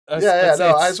 I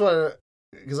just want to,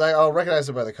 because I'll recognize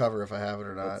it by the cover if I have it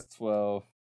or not. That's 12.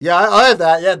 Yeah, I have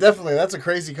that. Yeah, definitely. That's a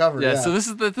crazy cover. Yeah. So this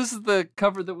is the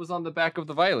cover that was on the back of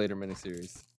the Violator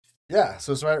miniseries. Yeah.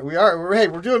 So it's right.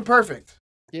 We're doing perfect.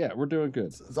 Yeah, we're doing good.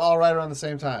 It's all right around the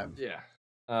same time. Yeah.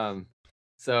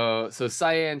 So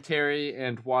Cyan, Terry,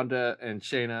 and Wanda and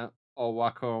Shayna all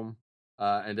walk home.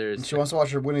 And she wants to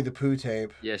watch her Winnie the Pooh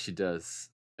tape. Yeah, she does.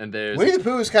 And there's Winnie the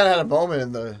Pooh has kind of had a moment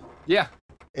in the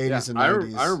 80s and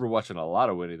 90s. I remember watching a lot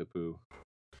of Winnie the Pooh.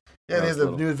 Yeah, they had the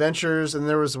New Adventures, and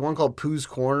there was one called Pooh's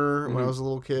Corner when I was a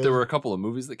little kid. There were a couple of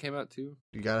movies that came out too.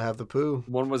 You gotta have the Pooh.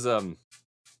 One was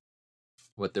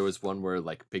there was one where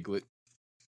like Piglet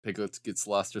gets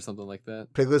lost or something like that.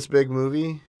 Piglet's Big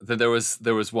Movie. Then there was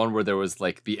one where there was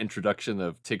like the introduction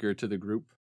of Tigger to the group.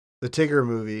 The Tigger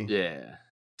movie. Yeah.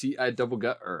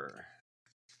 T-I-double-gut-er.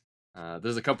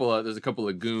 There's a couple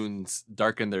of goons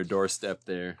darken their doorstep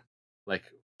there, like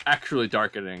actually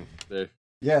darkening there.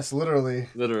 Yes, literally.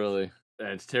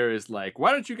 And Terry's like,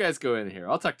 "Why don't you guys go in here?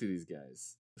 I'll talk to these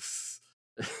guys."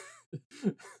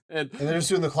 and they're just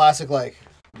doing the classic, like,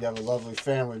 "You have a lovely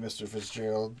family, Mr.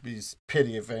 Fitzgerald. Be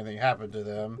pity if anything happened to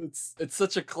them." It's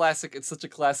such a classic. It's such a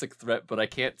classic threat, but I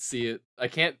can't see it. I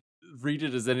can't read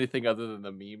it as anything other than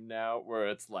the meme now, where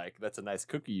it's like, "That's a nice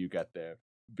cookie you got there.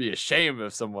 Be a shame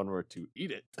if someone were to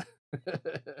eat it."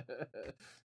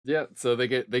 Yeah, so they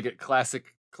get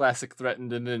classic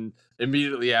threatened, and then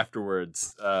immediately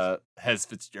afterwards, has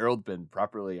Fitzgerald been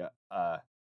properly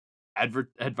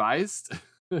advised?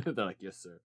 They're like, "Yes,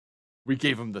 sir. We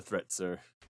gave him the threat, sir."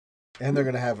 And they're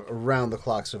gonna have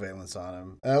around-the-clock surveillance on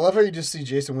him. And I love how you just see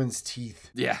Jason Wynn's teeth.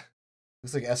 Yeah,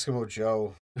 looks like Eskimo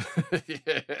Joe.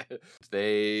 Yeah.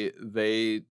 They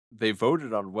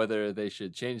voted on whether they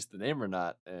should change the name or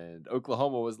not, and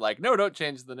Oklahoma was like, "No, don't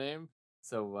change the name."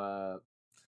 So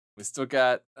we still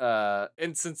got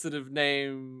insensitive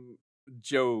name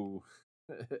Joe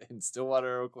in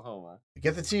Stillwater, Oklahoma.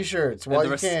 Get the t-shirts while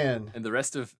you can. And the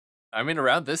rest of, I mean,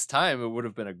 around this time, it would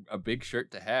have been a big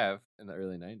shirt to have in the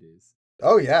early 90s.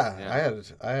 Oh yeah.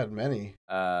 I had many.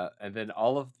 And then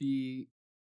all of the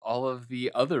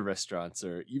other restaurants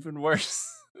are even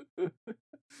worse.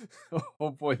 Oh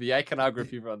boy, the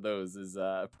iconography on those is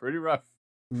pretty rough.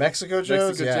 Mexico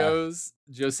Joe's, Joe's,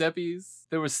 Giuseppe's.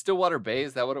 There was Stillwater Bay.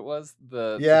 Is that what it was?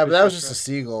 But that was just a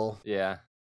seagull. Yeah,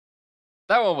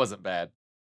 that one wasn't bad.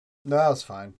 No, that was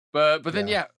fine. But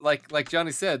then like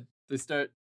Johnny said,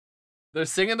 they're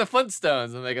singing the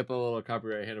Flintstones and they get the little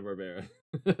copyright Hanna-Barbera.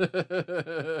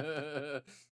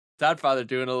 Toddfather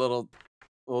doing a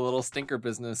little stinker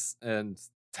business, and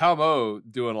Tom O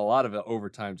doing a lot of it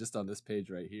overtime just on this page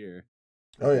right here.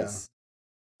 Oh yeah,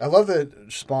 I love that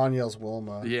Spawn yells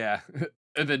Wilma. Yeah,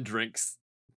 and then drinks.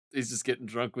 He's just getting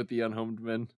drunk with the unhomed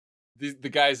men. The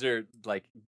guys are like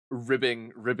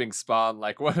ribbing Spawn.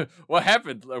 Like, what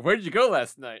happened? Where did you go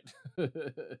last night?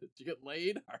 Did you get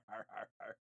laid?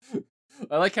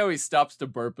 I like how he stops to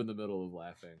burp in the middle of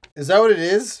laughing. Is that what it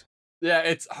is? Yeah,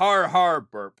 it's har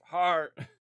burp har.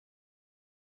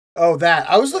 Oh, that.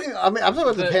 I was looking. I mean, I'm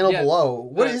talking about the panel below.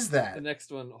 What is that? The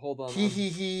next one. Hold on.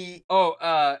 He.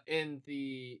 Oh, in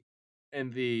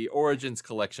the Origins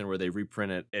collection where they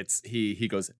reprint it, it's he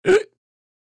goes. I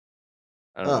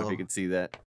don't know if you can see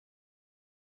that.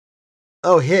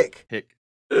 Oh, hick. Hick.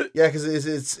 Yeah, because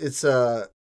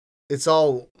it's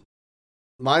all.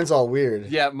 Mine's all weird.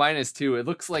 Yeah, mine is too. It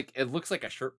looks like a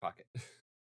shirt pocket.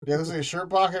 Yeah, it looks like a shirt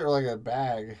pocket or like a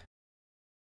bag.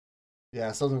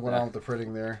 Yeah, something went on with the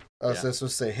printing there. Oh, so this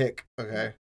was say hick.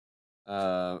 Okay.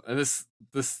 And this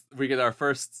we get our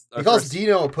first. He calls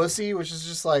Dino a pussy, which is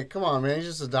just like, come on, man, he's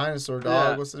just a dinosaur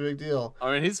dog. Yeah. What's the big deal?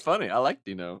 I mean, he's funny. I like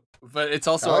Dino, but it's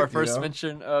also our first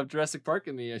mention of Jurassic Park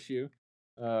in the issue.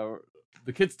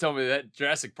 The kids tell me that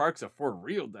Jurassic Park's a for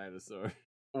real dinosaur.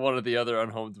 One of the other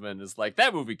unhomed men is like,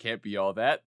 that movie can't be all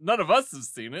that. None of us have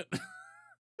seen it.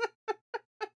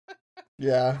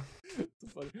 Yeah.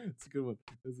 It's a good one.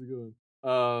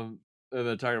 And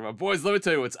they're talking about, boys, let me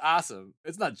tell you what's awesome.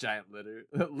 It's not giant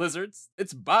lizards.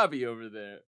 It's Bobby over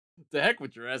there. The heck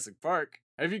with Jurassic Park.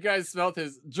 Have you guys smelled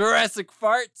his Jurassic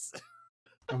farts?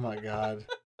 Oh my god.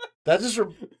 That just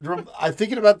I'm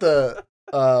thinking about the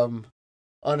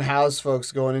unhoused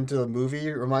folks going into the movie.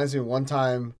 It reminds me of one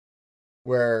time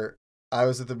where I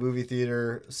was at the movie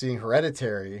theater seeing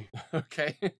Hereditary.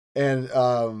 Okay. And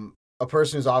a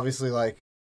person who's obviously like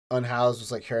unhoused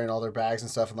was like carrying all their bags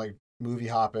and stuff and like movie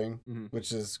hopping,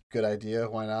 which is a good idea.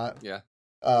 Why not? Yeah.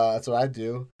 That's what I'd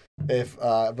do.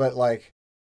 But like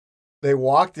they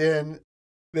walked in.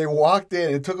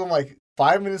 It took them like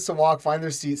 5 minutes to walk, find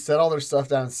their seat, set all their stuff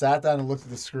down, sat down and looked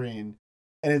at the screen.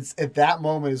 And it's at that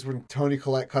moment is when Toni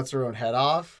Collette cuts her own head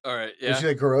off. All right. Yeah. And she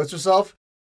like garrotes herself.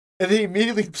 And then he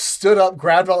immediately stood up,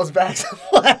 grabbed all his bags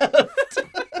and left.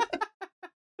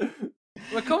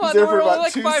 Well, come on, there were only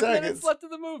like 5 minutes left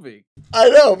of the movie. I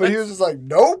know, but he was just like,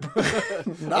 nope,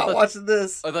 not watching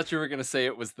this. I thought you were going to say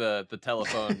it was the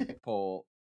telephone pole.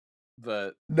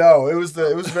 No, it was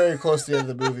very close to the end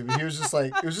of the movie, but he was just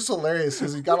like, it was just hilarious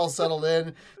because he got all settled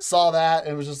in, saw that,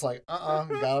 and was just like, got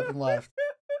up and left.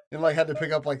 And like had to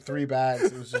pick up like 3 bags.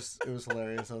 It was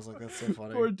hilarious. I was like, that's so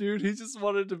funny. Poor dude, he just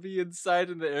wanted to be inside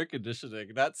in the air conditioning,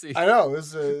 not see. I know, it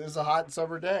was a hot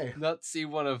summer day. Not see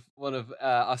one of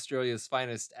Australia's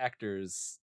finest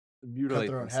actors mutilate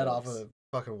their own themselves. head off of a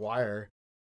fucking wire.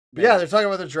 But yeah, they're talking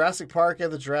about the Jurassic Park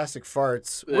and the Jurassic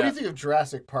farts. What do you think of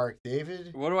Jurassic Park,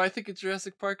 David? What do I think of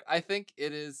Jurassic Park? I think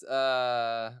it is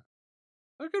a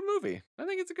good movie. I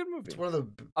think it's a good movie. It's one of the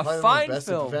best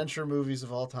film. Adventure movies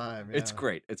of all time. Yeah. It's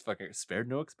great. It's fucking spared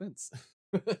no expense.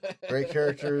 Great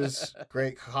characters,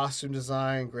 great costume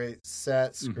design, great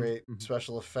sets, great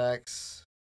special effects.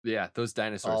 Yeah, those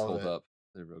dinosaurs hold up.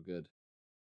 They're real good.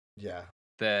 Yeah.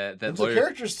 The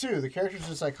characters too. The characters are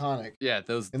just iconic. Yeah,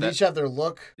 they each have their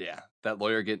look. Yeah, that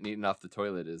lawyer getting eaten off the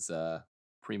toilet is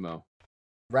primo.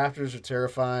 Raptors are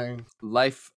terrifying.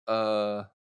 Life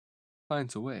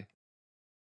finds a way.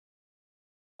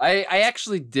 I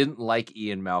actually didn't like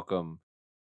Ian Malcolm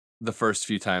the first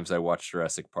few times I watched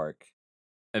Jurassic Park.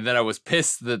 And then I was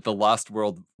pissed that the Lost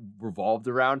World revolved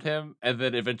around him. And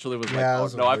then eventually was like, oh,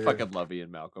 no, I fucking love Ian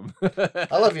Malcolm.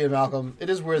 I love Ian Malcolm. It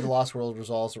is weird the Lost World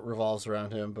revolves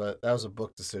around him, but that was a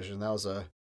book decision. That was a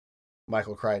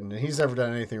Michael Crichton. And he's never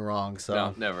done anything wrong. So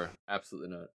no, never.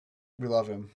 Absolutely not. We love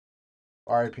him.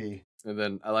 R.I.P. And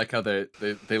then I like how they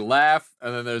laugh,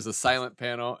 and then there's a silent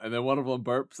panel, and then one of them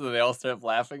burps, and then they all start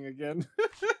laughing again.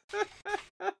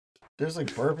 There's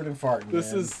like burping and farting.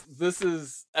 This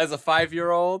is as a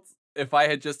 5-year-old. If I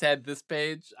had just had this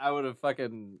page, I would have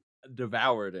fucking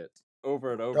devoured it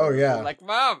over and over. Oh yeah, like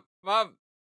mom,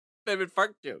 favorite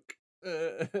fart joke.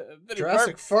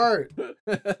 Jurassic fart.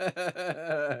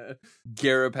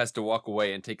 Garib has to walk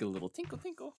away and take a little tinkle.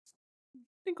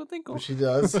 Tinkle, tinkle. She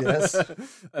does, yes.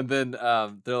 And then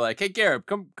they're like, "Hey, Garib,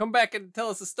 come back and tell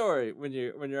us a story when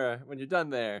you're done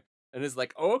there." and is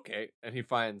like, oh, okay. And he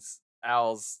finds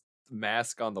Al's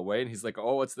mask on the way, and he's like,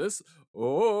 oh, what's this?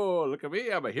 Oh, look at me,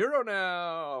 I'm a hero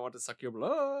now. I want to suck your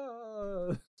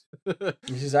blood.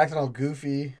 He's acting all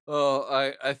goofy. Oh,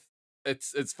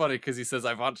 it's funny because he says,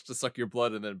 I want to suck your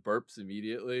blood, and then burps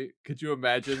immediately. Could you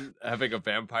imagine having a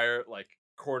vampire like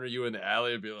corner you in the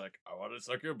alley and be like, I want to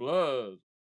suck your blood?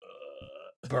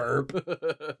 Burp.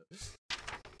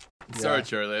 Sorry,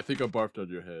 Charlie, I think I barfed on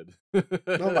your head.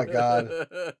 Oh my god.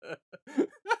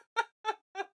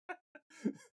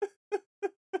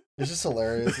 It's just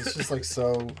hilarious. It's just like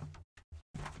so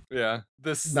yeah,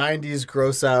 this 90s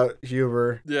gross out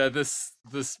humor. Yeah, this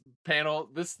panel,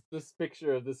 this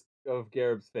picture of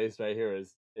Garib's face right here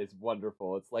is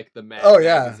wonderful. It's like the Mad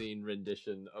Magazine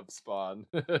rendition of Spawn.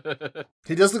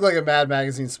 He does look like a Mad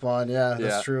Magazine Spawn. Yeah,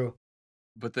 that's true.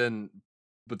 But then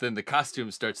the costume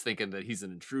starts thinking that he's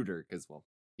an intruder because, well,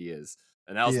 he is.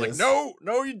 And Al's like, no,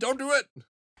 you don't do it.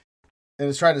 And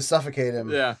it's trying to suffocate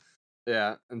him.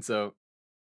 Yeah. And so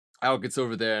Al gets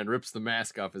over there and rips the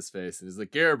mask off his face. And he's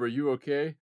like, Garib, are you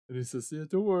okay? And he says, yeah,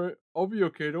 don't worry. I'll be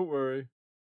okay. Don't worry.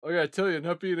 I gotta tell you,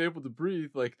 not being able to breathe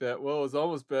like that, well, is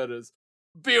almost bad as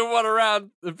being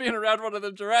around one of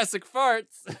them Jurassic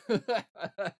farts.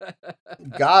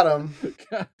 Got him.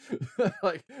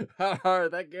 Like, how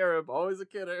hard that Garib, always a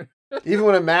kidder. Even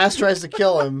when a mask tries to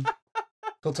kill him,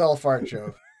 he'll tell a fart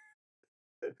joke.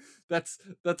 That's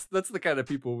the kind of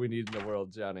people we need in the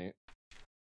world, Johnny.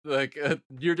 Like a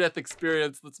near-death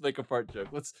experience. Let's make a fart joke.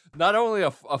 Let's not only a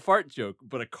fart joke,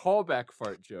 but a callback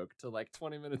fart joke to like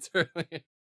 20 minutes earlier.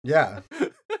 Yeah,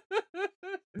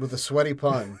 with a sweaty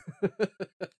pun.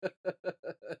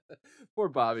 Poor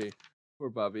Bobby.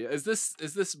 Is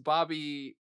this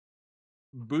Bobby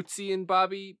Bootsy and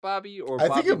Bobby, or I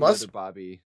Bobby think it must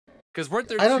Bobby? Because weren't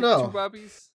there I don't know. two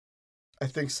Bobbies? I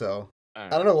think so. I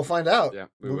don't know. We'll find out. Yeah,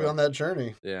 we'll be on that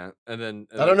journey. Yeah, and then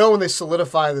I don't know when they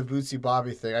solidify the Bootsy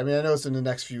Bobby thing. I mean, I know it's in the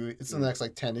next It's in the next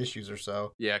like 10 issues or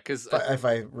so. Yeah, because if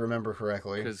I remember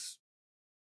correctly, because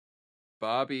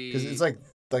Bobby, because it's like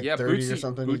 30 Bootsy, or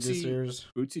something.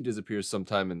 Bootsy disappears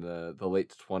sometime in the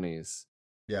late 20s.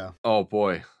 Yeah. Oh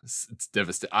boy, it's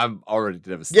devastating. I'm already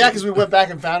devastated. Yeah, because we went back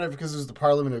and found it because it was the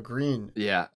Parliament of Green.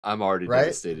 Yeah, I'm already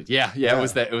devastated. Yeah. It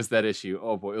was that issue.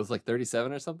 Oh boy, it was like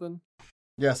 37 or something.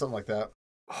 Yeah, something like that.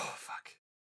 Oh fuck,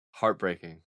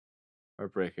 heartbreaking.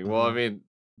 Mm-hmm. Well, I mean,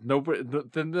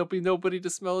 then there'll be nobody to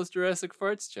smell his Jurassic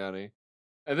farts, Johnny.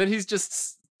 And then he's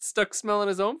just stuck smelling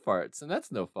his own farts, and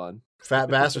that's no fun. Fat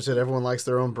bastard said everyone likes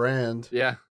their own brand.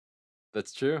 Yeah,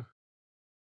 that's true.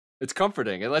 It's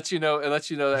comforting. It lets you know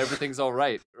that everything's all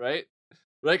right, right?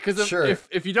 Right? Because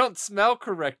if you don't smell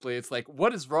correctly, it's like,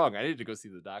 what is wrong? I need to go see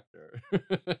the doctor.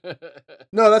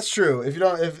 No, that's true.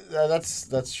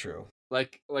 That's true.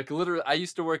 Like literally, I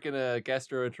used to work in a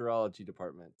gastroenterology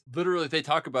department. Literally, they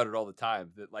talk about it all the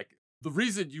time. That like the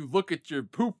reason you look at your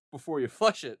poop before you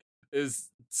flush it is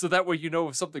so that way you know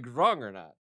if something's wrong or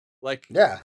not. Like,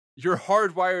 yeah, you're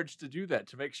hardwired to do that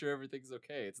to make sure everything's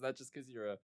okay. It's not just because you're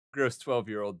a gross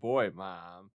 12-year-old boy,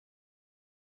 Mom.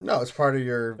 No, it's part of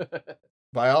your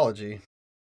biology.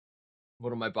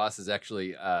 One of my bosses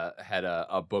actually had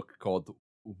a book called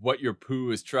What Your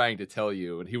Poo Is Trying to Tell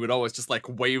You, and he would always just like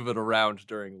wave it around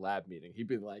during lab meeting. He'd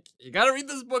be like, you gotta read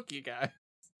this book, you guys.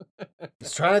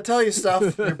 He's trying to tell you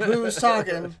stuff. Your poo is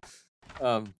talking.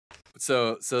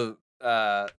 So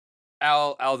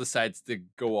Al decides to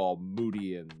go all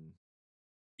moody and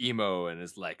emo and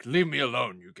is like, leave me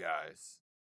alone, you guys.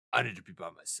 I need to be by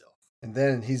myself. And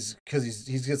then he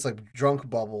gets like drunk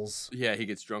bubbles. Yeah, he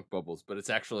gets drunk bubbles, but it's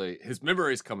actually his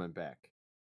memory's coming back.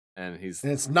 And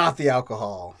it's not the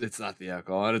alcohol. It's not the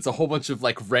alcohol. And it's a whole bunch of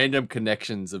like random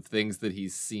connections of things that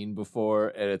he's seen before.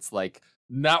 And it's like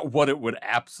not what it would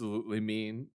absolutely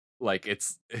mean. Like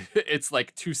it's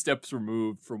like 2 steps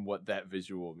removed from what that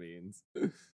visual means.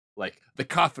 Like the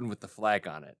coffin with the flag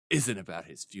on it isn't about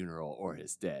his funeral or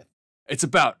his death. It's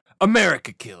about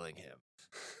America killing him.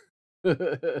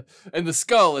 And the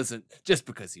skull isn't just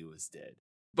because he was dead.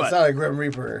 But it's not a Grim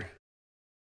Reaper.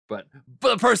 But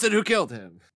the person who killed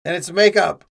him. And it's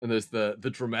makeup. And there's the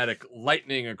dramatic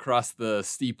lightning across the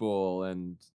steeple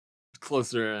and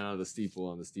closer on the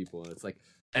steeple. And it's like,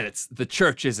 and it's the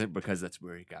church isn't because that's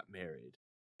where he got married.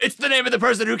 It's the name of the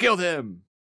person who killed him.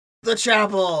 The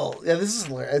chapel. Yeah, this is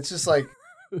hilarious. It's just like,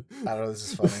 I don't know,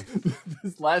 this is funny.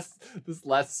 this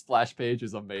last splash page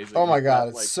is amazing. Oh my god,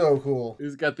 it's so cool.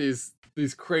 He's got these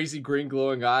crazy green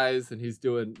glowing eyes, and he's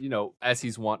doing, as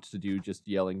he's wont to do, just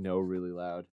yelling no really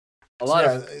loud.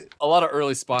 A lot of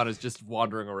early Spawn is just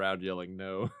wandering around yelling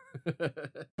no.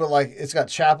 But like it's got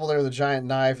Chapel there with a giant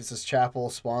knife. It says Chapel.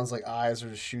 Spawn's like eyes are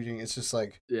just shooting. It's just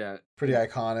like pretty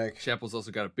iconic. Chapel's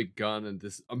also got a big gun and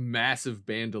a massive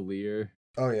bandolier.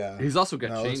 Oh yeah. He's also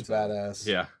got chains. It's badass.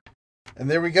 Yeah. And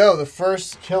there we go. The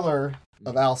first killer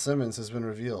of Al Simmons has been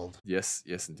revealed. Yes,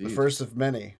 indeed. The first of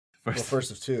many.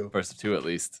 First of two. First of two at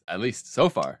least so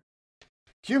far.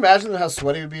 Can you imagine how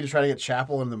sweaty it would be to try to get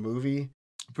Chapel in the movie?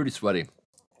 Pretty sweaty.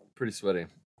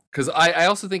 Because I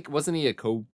also think, wasn't he a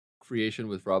co-creation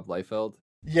with Rob Liefeld?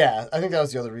 Yeah, I think that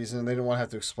was the other reason. They didn't want to have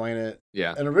to explain it.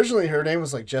 Yeah. And originally her name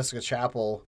was like Jessica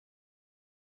Chapel.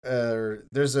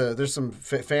 There's some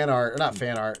fan art, or not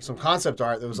fan art, some concept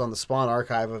art that was on the Spawn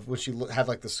archive of which she had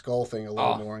like the skull thing a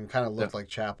little more and kind of looked like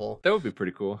Chapel. That would be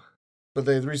pretty cool. But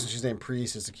the reason she's named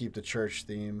Priest is to keep the church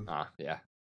theme. Yeah.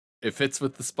 It fits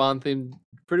with the Spawn theme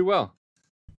pretty well.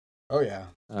 Oh yeah.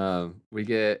 We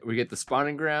get the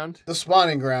spawning ground. The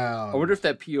spawning ground. I wonder if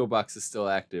that PO box is still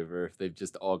active or if they've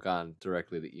just all gone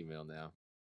directly to email now.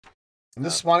 And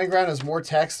this spawning ground has more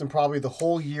text than probably the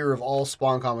whole year of all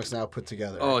Spawn comics now put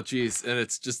together. Oh geez, and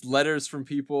it's just letters from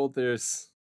people. There's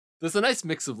a nice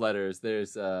mix of letters.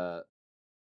 There's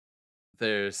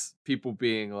people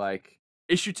being like,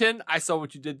 issue 10, I saw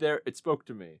what you did there. It spoke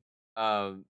to me.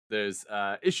 There's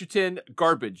issue 10,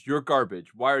 garbage. You're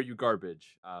garbage. Why are you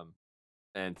garbage?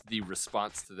 And the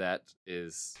response to that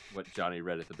is what Johnny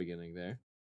read at the beginning there.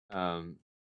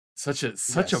 Such a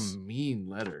mean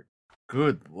letter.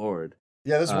 Good Lord.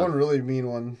 Yeah, there's one really mean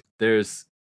one. There's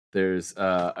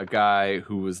a guy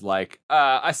who was like,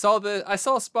 I saw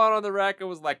a Spawn on the rack and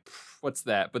was like, what's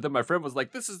that? But then my friend was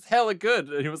like, this is hella good,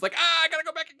 and he was like, I gotta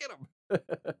go back and get him.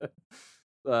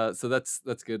 So that's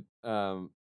good.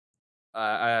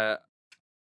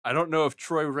 I don't know if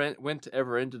Troy Went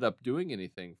ever ended up doing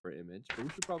anything for Image, but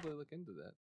we should probably look into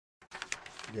that.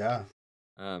 Yeah.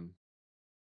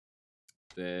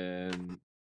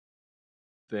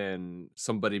 Then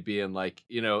somebody being like,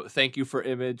 thank you for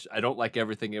Image. I don't like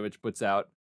everything Image puts out.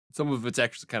 Some of it's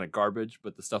actually kind of garbage,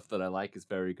 but the stuff that I like is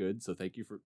very good. So thank you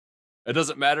for. It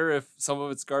doesn't matter if some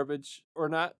of it's garbage or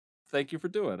not. Thank you for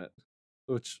doing it,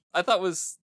 which I thought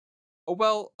was a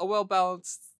well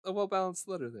balanced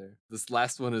letter there. This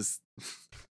last one is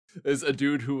a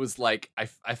dude who was like,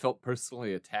 I felt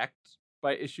personally attacked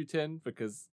by issue 10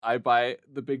 because I buy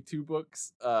the big 2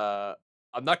 books. I'm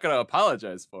not gonna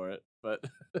apologize for it, but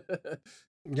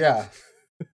yeah.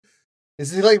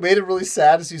 Is he like made it really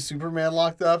sad to see Superman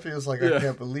locked up? He was like, I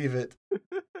can't believe it.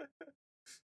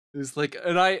 It's like,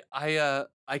 and I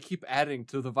keep adding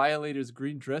to the Violator's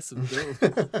green dress of guilt.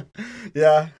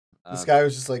 Yeah. This guy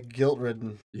was just like guilt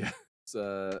ridden. Yeah.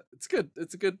 It's good.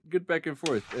 It's a good back and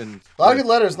forth. And a lot of good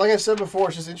letters. Like I've said before,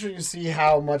 it's just interesting to see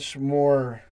how much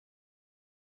more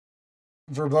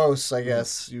verbose, I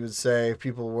guess you would say,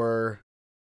 people were.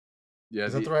 Yeah,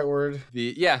 is that the right word?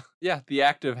 The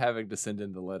act of having to send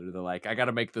in the letter. They're like, I got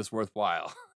to make this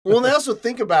worthwhile. Well, and they also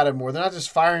think about it more. They're not just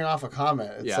firing off a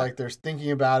comment. It's like they're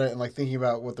thinking about it and like thinking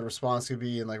about what the response could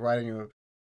be and like writing a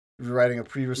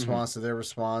pre-response to their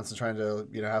response and trying to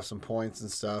have some points and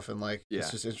stuff. And like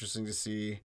it's just interesting to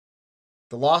see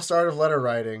the lost art of letter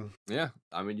writing. Yeah,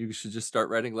 I mean, you should just start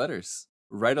writing letters.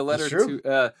 Write a letter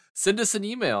to send us an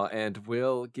email and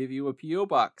we'll give you a PO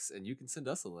box and you can send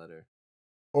us a letter.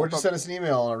 Or just send us an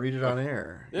email and I'll read it on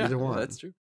air. Yeah, either one. That's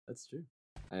true.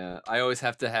 I always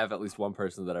have to have at least one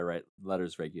person that I write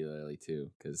letters regularly to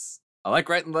because I like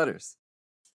writing letters.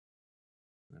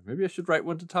 Maybe I should write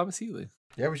one to Thomas Healy.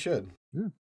 Yeah, we should. Yeah.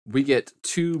 We get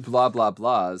 2 blah blah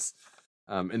blahs.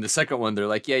 In the second one, they're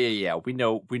like, yeah. We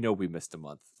know we missed a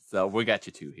month, so we got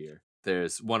you 2 here.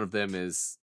 There's one of them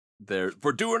is we're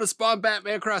doing a Spawn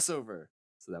Batman crossover,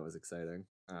 so that was exciting.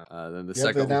 Then the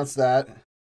second they announced that.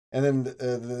 And then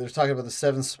they're talking about the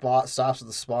 7 stops of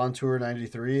the Spawn Tour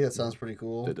 93. That sounds pretty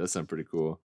cool. That does sound pretty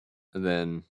cool. And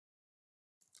then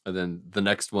the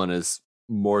next one is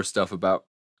more stuff about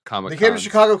Comic-Con. They came to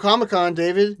Chicago Comic-Con,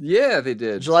 David. Yeah, they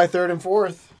did. July 3rd and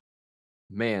 4th.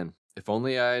 Man, if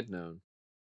only I had known.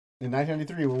 In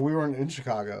 1993, well, we weren't in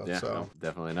Chicago. Yeah, so. no,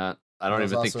 definitely not. I don't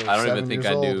even think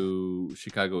I knew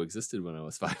Chicago existed when I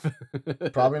was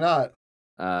 5. Probably not.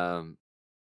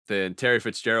 Then Terry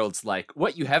Fitzgerald's like,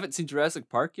 what, you haven't seen Jurassic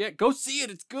Park yet? Go see it,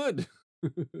 it's good.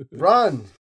 Run.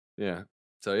 Yeah.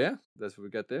 So yeah, that's what we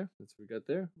got there.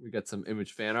 We got some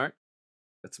Image fan art.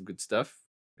 Got some good stuff.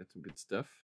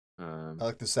 I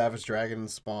like the Savage Dragon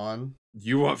and Spawn.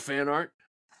 You want fan art?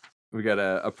 We got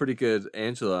a pretty good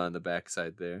Angela on the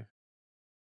backside there.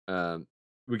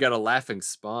 We got a laughing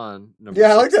Spawn.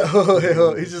 Yeah, I like 6.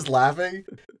 that. He's just laughing.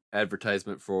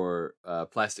 Advertisement for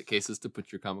plastic cases to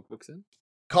put your comic books in.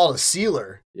 Called a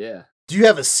sealer. Yeah. Do you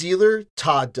have a sealer?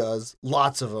 Todd does.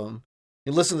 Lots of them.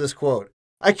 And listen to this quote.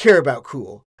 I care about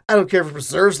cool. I don't care if it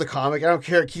preserves the comic. I don't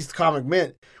care if it keeps the comic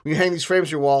mint. When you hang these frames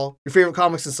on your wall, your favorite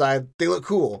comics inside, they look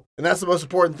cool. And that's the most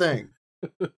important thing.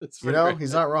 You know,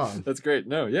 he's not wrong. That's great.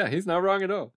 No, yeah, he's not wrong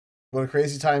at all. What a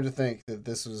crazy time to think that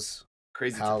this was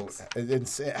crazy how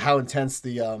intense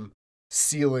the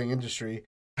sealing industry,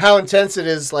 how intense it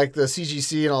is, like the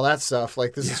CGC and all that stuff.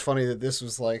 Like, this is funny that this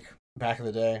was like back in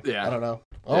the day. Yeah. I don't know.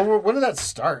 Oh, when did that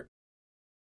start?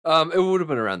 It would have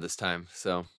been around this time.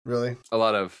 So Really? a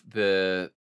lot of the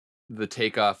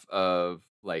takeoff of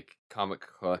like comic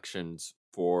collections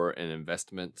for an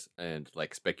investment and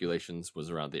like speculations was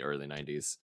around the early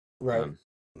 90s. Right.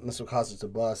 That's what caused it to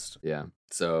bust. Yeah.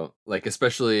 So like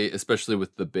especially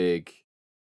with the big,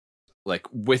 like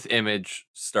with Image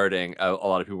starting, a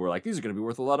lot of people were like, these are going to be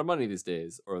worth a lot of money these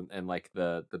days, and like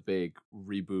the big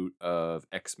reboot of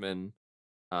X-Men.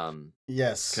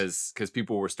 Yes, because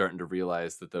people were starting to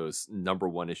realize that those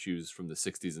 #1 issues from the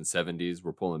 60s and 70s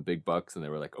were pulling big bucks, and they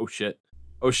were like, oh shit,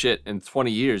 in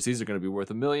 20 years these are going to be worth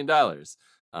 $1 million.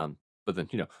 But then,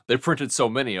 you know, they printed so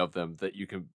many of them that you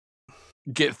can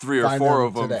get 3 or 4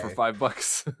 of them today for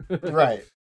 $5. Right.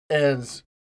 And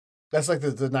that's like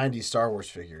the 90s Star Wars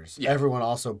figures. Yeah. Everyone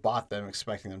also bought them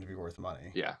expecting them to be worth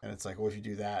money. Yeah. And it's like, well, if you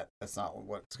do that, that's not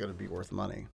what's going to be worth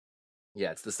money.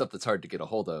 Yeah, it's the stuff that's hard to get a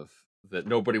hold of, that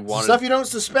nobody wanted. Stuff you don't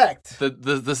suspect.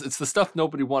 It's the stuff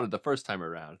nobody wanted the first time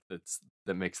around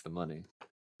that makes the money.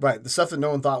 Right. The stuff that no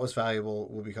one thought was valuable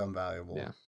will become valuable.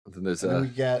 Yeah. And then there's we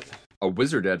get a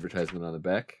Wizard advertisement on the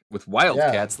back with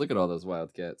Wildcats. Look at all those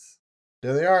Wildcats.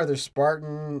 There they are. There's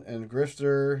Spartan and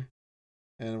Grifter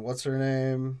and what's her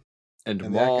name?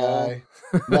 And Maul. That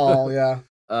guy. Maul, yeah.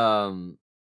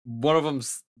 One of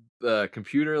them's the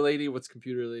computer lady. What's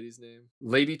computer lady's name?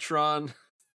 Ladytron.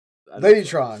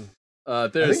 Ladytron. I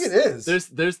think it is.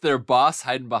 There's their boss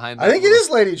hiding behind. I think it is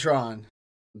Ladytron.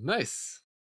 Nice.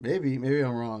 Maybe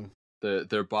I'm wrong.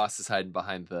 Their boss is hiding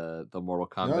behind the Mortal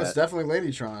Kombat. No, it's definitely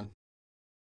Ladytron.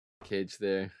 Cage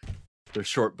there. Their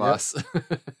short boss.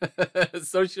 Yep.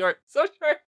 So short.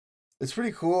 It's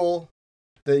pretty cool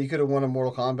that you could have won a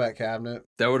Mortal Kombat cabinet.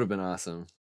 That would have been awesome.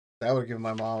 That would have given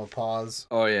my mom a pause.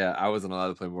 Oh yeah, I wasn't allowed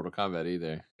to play Mortal Kombat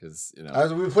either, because you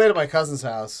know we played at my cousin's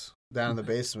house down in the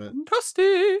basement.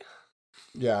 Dusty.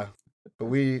 Yeah, but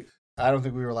I don't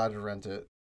think we were allowed to rent it.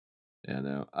 Yeah,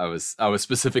 no, I was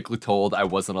specifically told I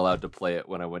wasn't allowed to play it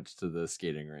when I went to the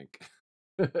skating rink.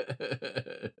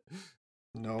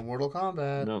 No Mortal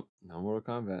Kombat. No Mortal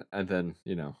Kombat. And then,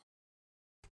 you know,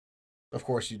 of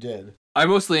course you did. I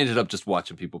mostly ended up just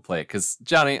watching people play it because,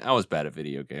 Johnny, I was bad at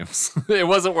video games. It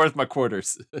wasn't worth my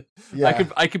quarters. Yeah.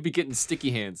 I could be getting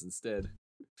sticky hands instead.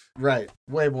 Right.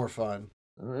 Way more fun.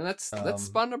 That's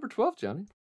Spawn number 12, Johnny.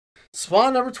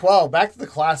 Spawn number 12. Back to the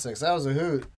classics. That was a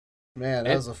hoot. Man,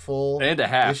 that was a full and a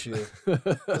half issue.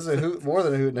 That was a hoot, more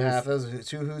than a hoot and a half. That was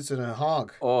 2 hoots and a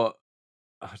honk. Oh,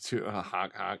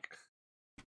 honk.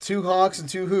 2 honks and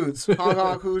 2 hoots. Honk,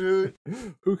 honk, hoot, hoot.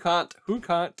 Who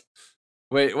can't?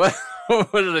 Wait, what?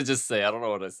 What did I just say? I don't know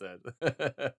what I said.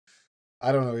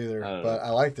 I don't know either, but I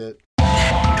liked it.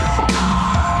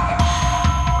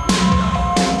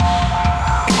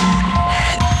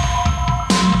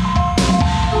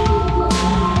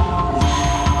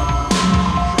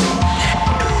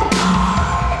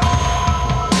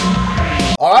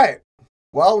 All right.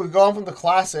 Well, we've gone from the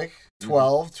classic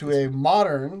 12 to a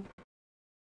modern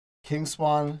King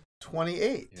Spawn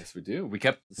 28. Yes, we do. We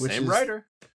kept the same writer.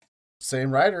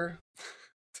 Same writer.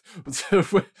 This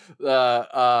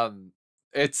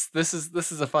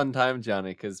is a fun time,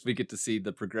 Johnny, because we get to see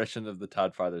the progression of the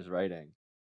Todd Father's writing.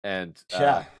 And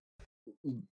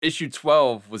issue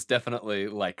 12 was definitely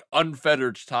like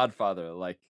unfettered Todd Father.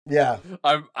 Like, yeah,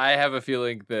 I have a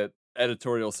feeling that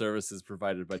editorial services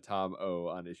provided by Tom O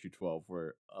on issue 12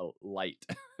 were light.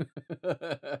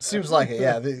 Seems like it.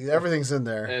 Yeah, everything's in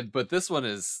there. But this one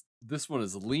is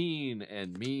lean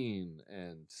and mean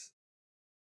and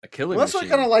a killing That's machine.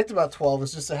 what I kind of liked about 12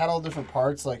 is just it had all different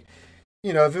parts. Like,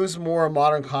 you know, if it was more a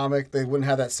modern comic, they wouldn't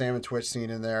have that Sam and Twitch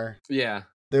scene in there. Yeah.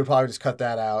 They would probably just cut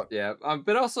that out. Yeah,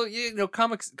 but also, you know,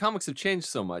 comics have changed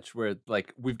so much where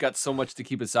like we've got so much to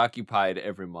keep us occupied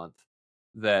every month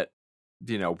that,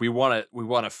 you know, we want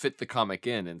to fit the comic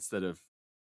in instead of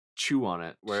chew on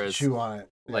it. Whereas chew on it.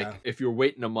 Yeah. Like if you're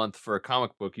waiting a month for a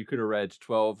comic book, you could have read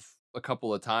 12 a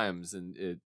couple of times and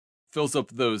it fills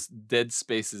up those dead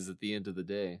spaces at the end of the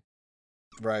day.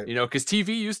 Right. You know, because TV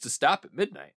used to stop at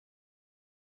midnight.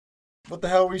 What the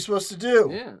hell were you supposed to do?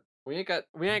 Yeah, we ain't got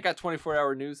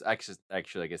 24-hour news. Actually,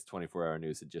 I guess 24-hour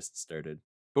news had just started.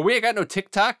 But we ain't got no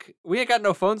TikTok. We ain't got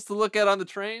no phones to look at on the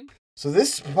train. So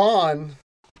this Spawn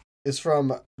is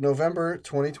from November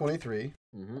 2023,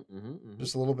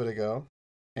 just a little bit ago,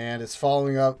 and it's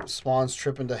following up Spawn's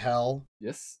trip into hell.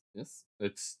 Yes,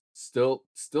 it's still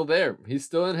there. He's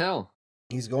still in hell.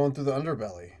 He's going through the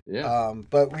underbelly. Yeah.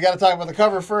 But we got to talk about the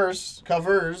cover first.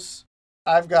 Covers.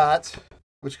 I've got.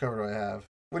 Which cover do I have?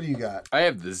 What do you got? I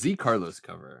have the Z Carlos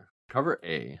cover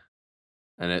A,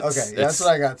 and it's that's what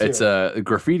I got too. It's a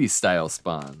graffiti style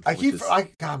Spawn.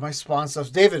 God, my Spawn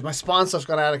stuff's David. My Spawn stuff's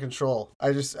gone out of control.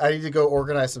 I need to go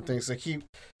organize some things. I keep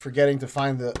forgetting to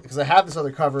find because I have this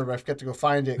other cover, but I forget to go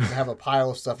find it because I have a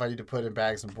pile of stuff I need to put in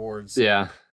bags and boards. Yeah.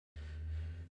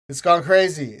 It's gone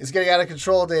crazy. It's getting out of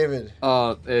control, David.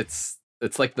 It's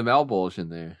like the Malbolge in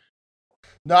there.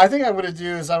 No, I think I'm going to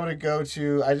do is I'm going to go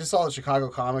to... I just saw the Chicago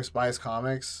Comics, Bias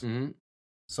Comics. Mm-hmm.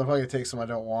 So I'm probably going to take some I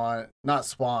don't want. Not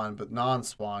Spawn, but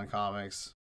non-Spawn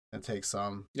comics. And take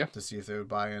some to see if they would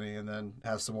buy any. And then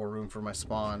have some more room for my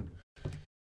Spawn.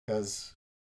 Because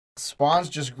Spawn's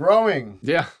just growing.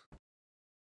 Yeah.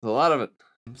 There's a lot of it.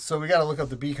 So we got to look up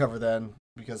the B cover then.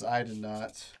 Because I did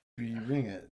not rering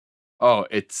it. Oh,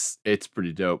 it's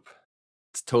pretty dope.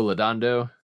 It's Toledano.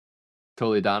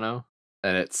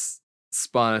 And it's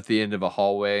Spawn at the end of a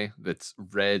hallway that's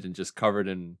red and just covered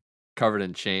in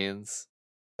chains.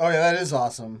 Oh yeah, that is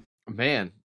awesome.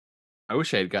 Man, I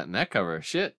wish I had gotten that cover.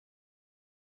 Shit,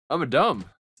 I'm a dumb.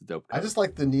 It's a dope cover. I just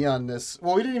like the neonness.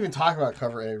 Well, we didn't even talk about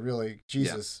cover A, really.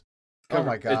 Jesus. Yeah. Oh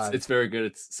my god. It's very good.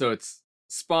 It's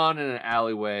Spawn in an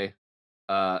alleyway,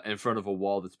 in front of a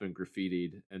wall that's been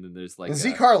graffitied, and then there's like. And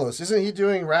Z Carlos, isn't he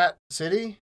doing Rat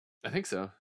City? I think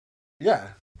so. Yeah.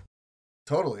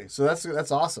 Totally. So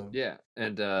that's awesome. Yeah,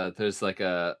 and there's like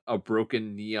a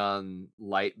broken neon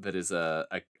light that is a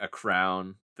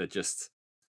crown that just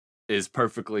is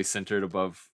perfectly centered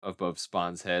above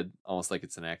Spawn's head, almost like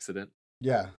it's an accident.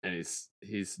 Yeah. And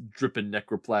he's dripping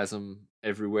necroplasm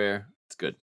everywhere. It's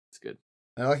good.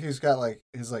 And I like he's got like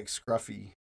his like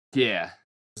scruffy. Yeah.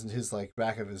 His like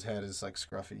back of his head is like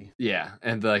scruffy. Yeah,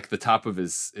 and like the top of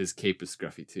his cape is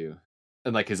scruffy too,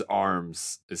 and like his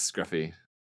arms is scruffy.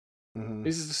 Mm-hmm.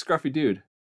 He's just a scruffy dude.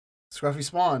 Scruffy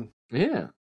Spawn. Yeah,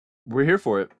 we're here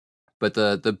for it. But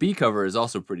the B cover is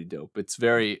also pretty dope. It's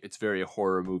very a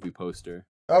horror movie poster.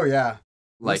 Oh yeah,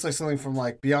 looks like something from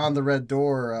like Beyond the Red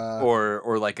Door,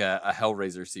 or like a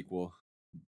Hellraiser sequel.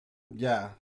 Yeah,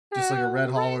 just like a red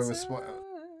hallway with Spawn.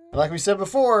 Like we said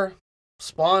before,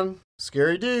 Spawn,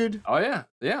 scary dude. Oh yeah.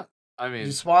 I mean,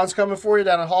 Spawn's coming for you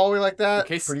down a hallway like that.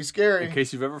 Pretty scary. In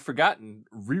case you've ever forgotten,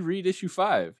 reread issue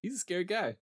 5. He's a scary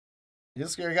guy. He's a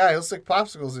scary guy. He'll stick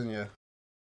popsicles in you.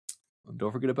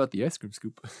 Don't forget about the ice cream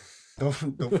scoop. Don't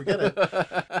forget it.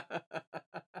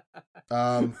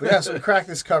 But yeah, so we cracked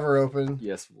this cover open.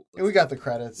 Yes. And we got the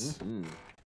credits. Mm-hmm.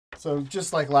 So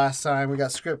just like last time, we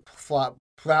got script flop.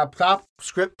 We got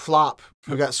script flop.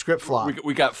 We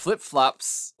got flip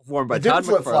flops worn by Todd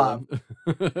McFarlane.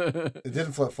 It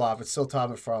didn't flip flop. It's still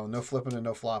Todd McFarlane. No flipping and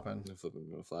no flopping.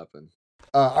 No flapping.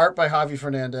 Art by Javi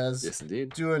Fernandez. Yes,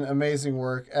 indeed. Doing amazing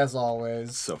work as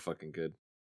always. So fucking good.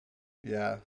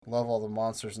 Yeah, love all the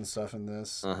monsters and stuff in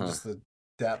this. Just the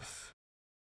depth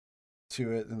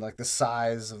to it and like the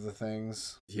size of the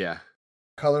things. Yeah.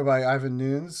 Color by Ivan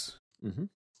Nunes. Mm-hmm.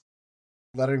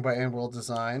 Lettering by World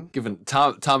Design. Given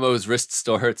Tomo's wrist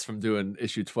still hurts from doing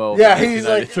issue 12. Yeah, he's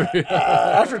like,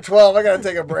 after 12, I gotta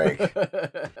take a break.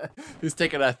 He's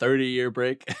taking a 30-year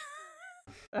break.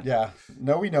 Yeah.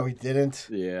 No, we know he didn't.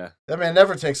 Yeah. That man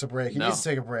never takes a break. He needs to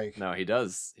take a break. No, he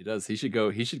does. He should get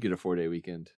a 4-day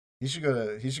weekend. He should go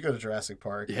to Jurassic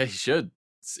Park. Yeah, he should.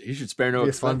 He should spare no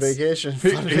expense. Fun vacation.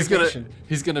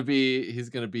 He's gonna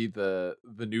be the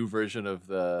new version of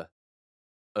the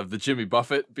Jimmy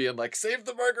Buffett being like, save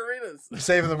the margaritas.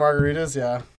 Saving the margaritas,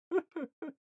 yeah.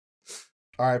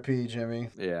 R.I.P. Jimmy.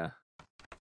 Yeah.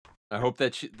 I hope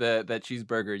that that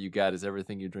cheeseburger you got is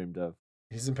everything you dreamed of.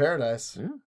 He's in paradise.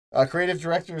 Yeah. Creative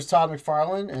director is Todd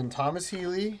McFarlane, and Thomas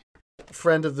Healy,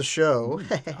 friend of the show,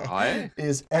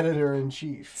 is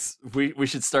editor-in-chief. We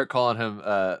should start calling him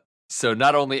so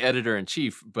not only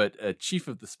editor-in-chief, but chief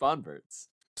of the Spawnverts.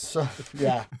 So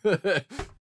yeah.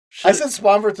 I said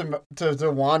Spawnvert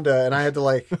to Wanda, and I had to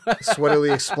like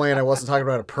sweatily explain I wasn't talking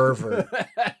about a pervert.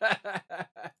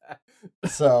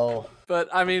 So, but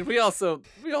I mean, we also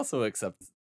accept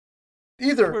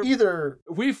either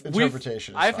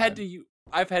interpretation. I've had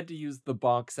to use the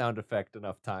bonk sound effect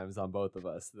enough times on both of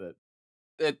us that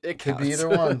it could be either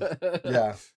one.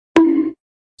 Yeah.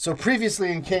 So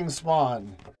previously in King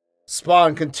Spawn,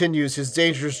 Spawn continues his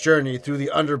dangerous journey through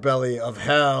the underbelly of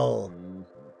hell.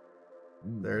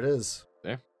 There it is.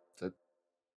 Yeah.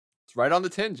 It's right on the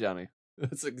tin, Johnny.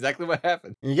 That's exactly what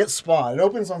happened. And you get Spawn. It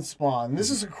opens on Spawn. This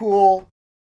is a cool,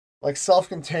 like,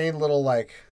 self-contained little,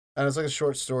 like, and it's like a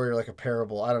short story or like a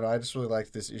parable. I don't know. I just really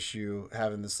like this issue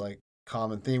having this, like,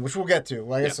 common theme, which we'll get to.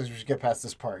 Well, I guess we should get past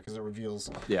this part because it reveals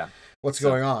what's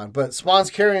going on. But Spawn's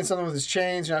carrying something with his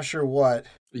chains. You're not sure what.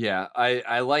 Yeah,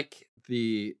 I like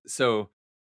so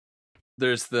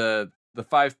there's the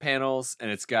 5 panels, and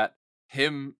it's got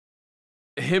him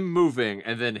moving,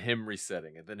 and then him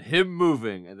resetting, and then him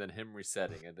moving, and then him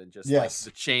resetting, and then just like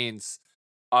the chains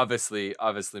obviously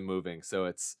moving. So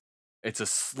it's a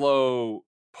slow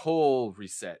pull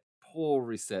reset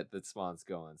that Spawn's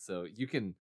going. So you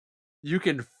can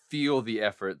feel the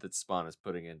effort that Spawn is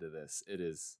putting into this. It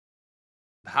is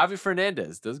Javi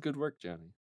Fernandez does good work,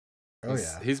 Johnny.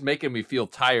 He's making me feel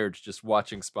tired just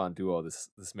watching Spawn do all this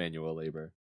manual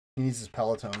labor. He needs his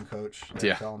Peloton coach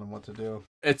telling him what to do.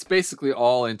 It's basically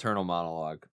all internal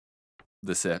monologue.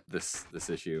 This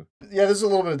issue. Yeah, there's a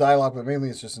little bit of dialogue, but mainly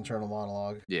it's just internal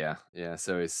monologue. Yeah.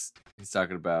 So he's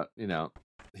talking about,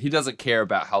 he doesn't care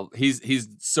about how he's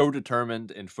so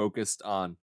determined and focused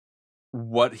on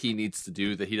what he needs to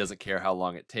do that he doesn't care how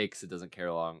long it takes. It doesn't care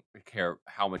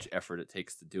how much effort it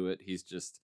takes to do it. He's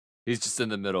just in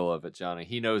the middle of it, Johnny.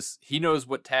 He knows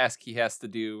what task he has to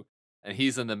do, and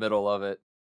he's in the middle of it.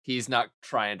 He's not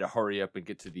trying to hurry up and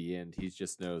get to the end. He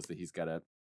just knows that he's got to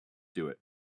do it.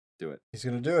 He's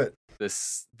gonna do it.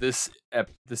 This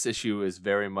issue is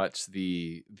very much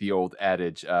the old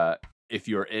adage: if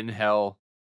you're in hell,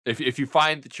 if you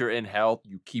find that you're in hell,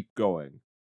 you keep going,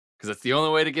 because that's the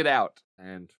only way to get out.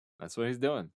 And that's what he's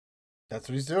doing.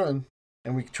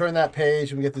 And we turn that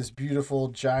page, and we get this beautiful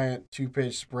giant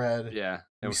 2-page spread. Yeah.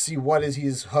 And we see what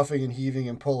he's huffing and heaving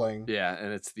and pulling. Yeah,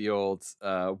 and it's the old.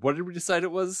 What did we decide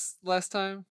it was last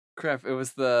time? Crap! It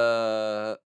was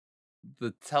the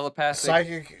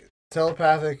telepathic.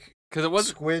 Because it was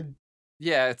squid.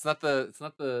 Yeah, it's not the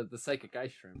psychic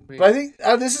ice shrimp. But I think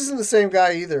this isn't the same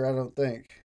guy either. I don't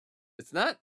think it's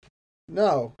not.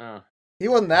 No. Oh. He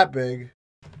wasn't that big.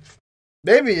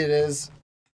 Maybe it is.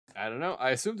 I don't know.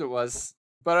 I assumed it was,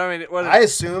 but I mean, I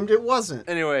assumed it wasn't.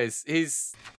 Anyways,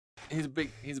 he's a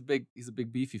big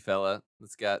beefy fella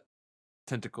that's got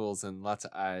tentacles and lots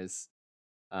of eyes.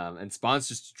 And Spawn's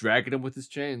just dragging him with his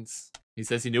chains. He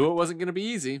says he knew it wasn't going to be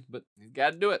easy, but he's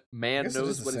got to do it. Man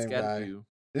knows what he's got to do.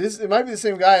 It might be the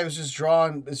same guy. It was just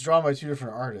drawn. It's drawn by 2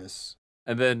 different artists.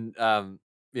 And then,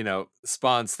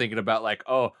 Spawn's thinking about like,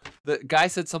 oh, the guy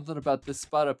said something about this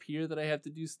spot up here that I have to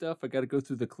do stuff. I got to go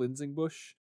through the cleansing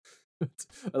bush.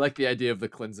 I like the idea of the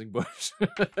cleansing bush.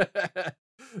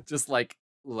 Just like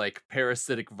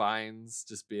parasitic vines,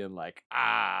 just being like,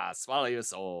 swallow your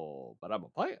soul, but I'm a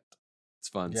plant. It's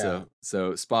fun. Yeah.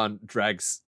 So Spawn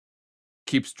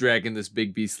keeps dragging this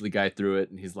big beastly guy through it,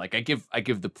 and he's like, I give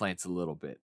the plants a little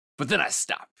bit, but then I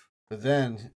stop. But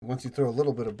then once you throw a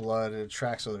little bit of blood, it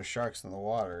attracts other sharks in the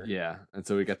water. Yeah, and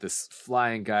so we got this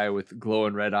flying guy with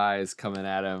glowing red eyes coming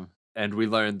at him, and we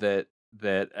learned that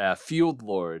Field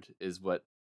Lord is what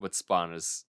Spawn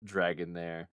is dragging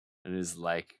there, and is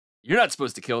like, you're not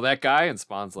supposed to kill that guy. And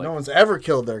Spawn's like, no one's ever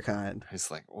killed their kind.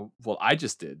 He's like, well, I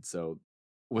just did. So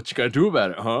what you gotta do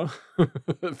about it, huh?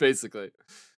 Basically.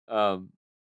 And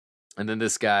then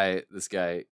this guy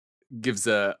gives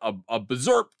a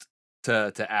berserk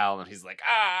to Al, and he's like,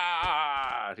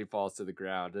 and he falls to the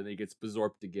ground, and he gets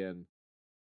berserked again.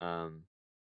 And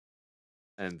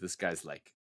this guy's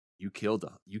like, you killed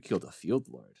a Field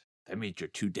Lord. That means you're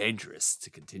too dangerous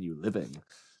to continue living.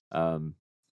 And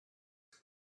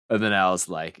then Al's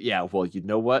like, yeah, well, you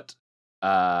know what?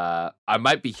 I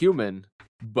might be human,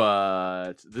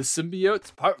 but this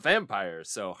symbiote's part vampire,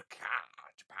 so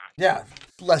yeah,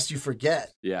 lest you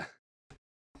forget. Yeah.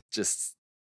 Just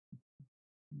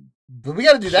but we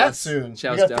got to do that soon. We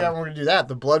got to figure out when we're going to do that.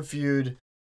 The Blood Feud.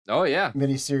 Oh, yeah.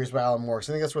 Miniseries by Alan Moore. I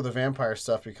think that's where the vampire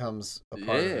stuff becomes a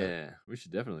part of it. Yeah, we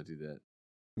should definitely do that.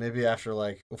 Maybe after,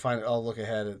 like, I'll look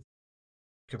ahead at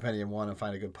Compendium 1 and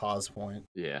find a good pause point.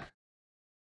 Yeah.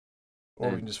 Or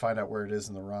we can just find out where it is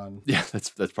in the run. Yeah, that's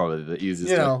probably the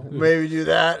easiest. Maybe do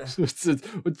that.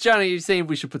 Well, Johnny, you're saying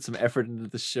we should put some effort into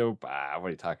the show? What are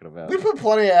you talking about? We put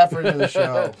plenty of effort into the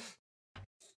show.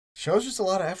 Show's just a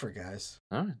lot of effort, guys.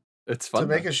 All right. It's fun. To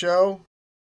make a show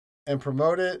and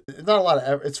promote it. It's not a lot of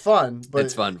effort. It's fun. But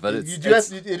it's fun, but it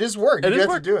is work. You have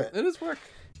to do it. It is work.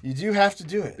 You do have to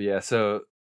do it. But yeah, so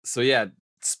yeah,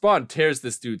 Spawn tears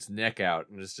this dude's neck out,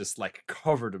 and it's just like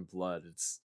covered in blood.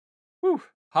 It's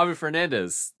Javi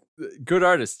Fernandez. Good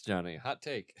artist, Johnny. Hot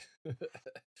take.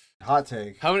 Hot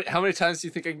take. How many times do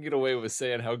you think I can get away with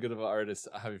saying how good of an artist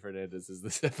Javi Fernandez is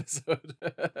this episode?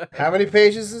 How many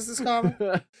pages is this comic?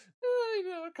 A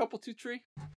couple, 2, 3.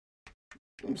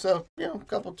 So, a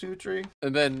couple, 2, 3.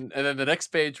 And then the next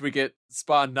page we get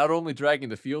Spawn not only dragging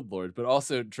the Field Lord, but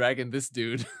also dragging this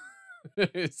dude.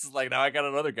 It's like, now I got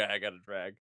another guy I gotta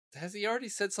drag. Has he already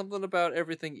said something about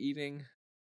everything eating?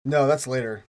 No, that's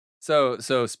later. So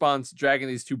Spawn's dragging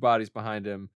these 2 bodies behind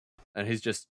him, and he's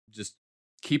just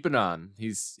keeping on.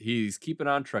 He's keeping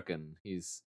on trucking.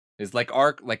 He's like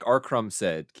Arkrum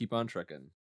said, keep on trucking.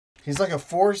 He's like a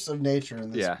force of nature in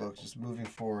this book, just moving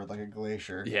forward like a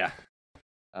glacier. Yeah.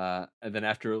 And then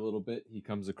after a little bit, he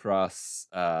comes across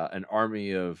an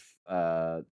army of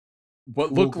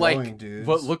what look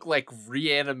like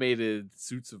reanimated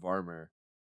suits of armor.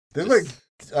 They look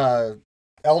like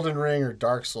Elden Ring or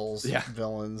Dark Souls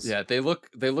villains. Yeah, they look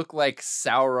like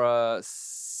Sauron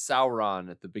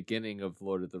at the beginning of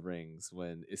Lord of the Rings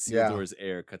when Isildur's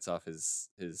heir cuts off his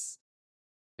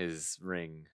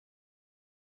ring.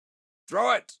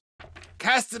 Throw it!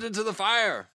 Cast it into the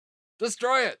fire!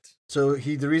 Destroy it! So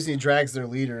the reason he drags their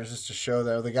leader is just to show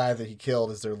that the guy that he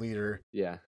killed is their leader.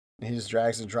 Yeah. And he just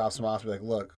drags and drops him off to be like,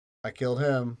 look, I killed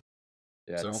him.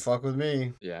 Yeah, so don't fuck with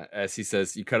me. Yeah, as he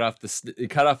says, you cut off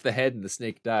the head and the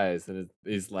snake dies, and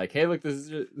he's like, "Hey, look, this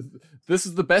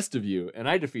is the best of you, and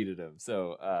I defeated him.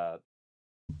 So,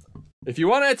 if you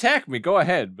want to attack me, go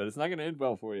ahead, but it's not going to end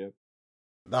well for you."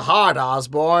 The heart,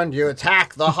 Osborn. You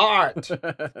attack the heart.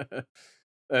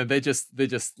 And they just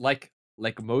like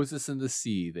Moses and the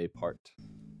sea, they part.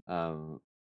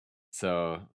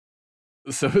 So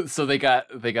they got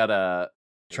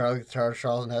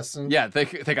Charlton Heston. Yeah, they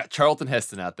got Charlton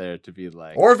Heston out there to be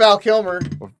like, or Val Kilmer.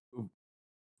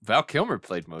 Val Kilmer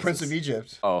played Moses. Prince of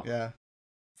Egypt. Oh yeah,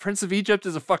 Prince of Egypt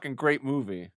is a fucking great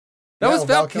movie. That was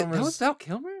Val Kilmer. That was Val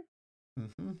Kilmer.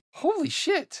 Mm-hmm. Holy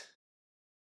shit!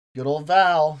 Good old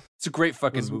Val. It's a great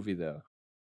fucking movie, though.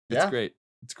 It's great.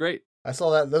 It's great. I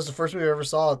saw that. That was the first movie I ever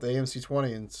saw at the AMC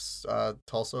 20 in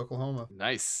Tulsa, Oklahoma.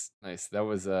 Nice. That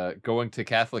was going to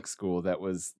Catholic school. That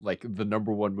was like the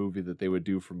 #1 movie that they would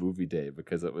do for movie day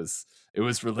because it was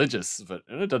religious, but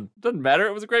it doesn't matter.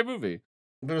 It was a great movie.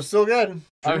 But it was still good.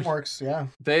 DreamWorks, yeah.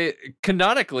 They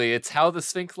canonically, it's how the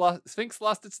Sphinx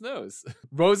lost its nose.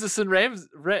 Moses and Ramses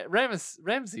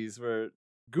were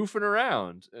goofing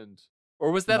around, or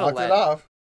was that knocked Aladdin? It off.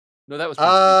 No, that was Prince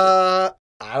of Egypt.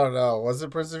 I don't know. Was it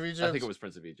Prince of Egypt? I think it was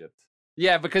Prince of Egypt.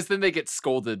 Yeah, because then they get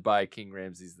scolded by King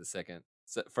Ramses II.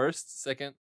 First,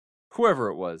 second, whoever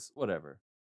it was, whatever.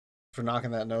 For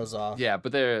knocking that nose off. Yeah,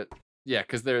 but they're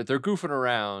goofing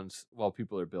around while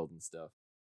people are building stuff.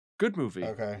 Good movie.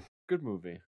 Okay. Good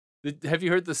movie. Have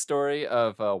you heard the story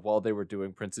of while they were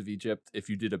doing Prince of Egypt, if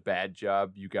you did a bad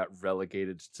job, you got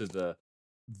relegated to the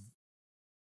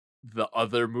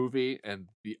other movie, and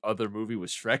the other movie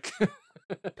was Shrek?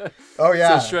 Oh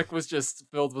yeah. So Shrek was just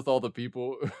filled with all the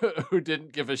people who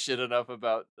didn't give a shit enough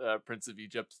about Prince of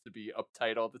Egypt to be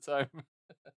uptight all the time.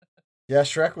 Yeah,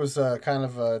 Shrek was kind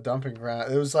of a dumping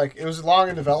ground. It was long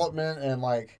in development, and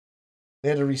like they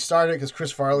had to restart it because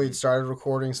Chris Farley had started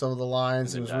recording some of the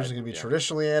lines. It was originally going to be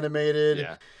traditionally animated.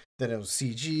 Yeah. Then it was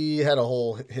CG. It had a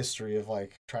whole history of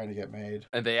like trying to get made.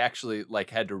 And they actually like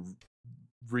had to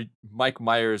Mike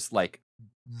Myers like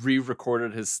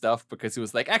re-recorded his stuff because he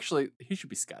was like, actually, he should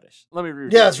be Scottish. Let me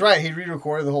re-record. Yeah, that's right. He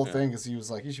re-recorded the whole thing because he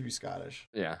was like, he should be Scottish.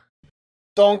 Yeah.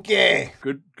 Donkey.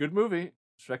 Good movie.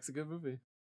 Shrek's a good movie.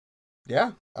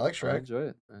 Yeah, I like Shrek. I enjoy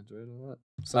it a lot.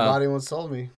 Somebody once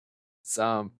told me.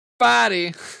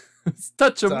 Somebody is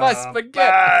touching my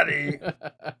spaghetti.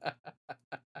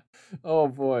 Oh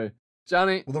boy,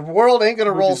 Johnny. Well, the world ain't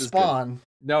gonna roll Spawn.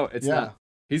 No, it's not.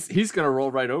 He's gonna roll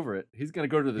right over it. He's gonna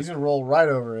go to this. He's gonna roll right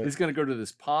over it. He's gonna go to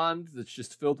this pond that's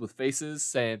just filled with faces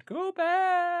saying, "Go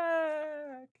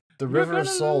back." The River of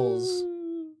Souls. Lose.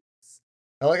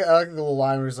 I like the little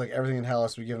line where he's like, everything in hell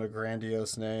has to be given a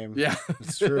grandiose name. Yeah,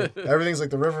 it's true. Everything's like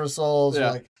the River of Souls,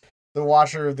 or like the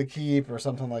Watcher of the Keep, or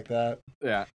something like that.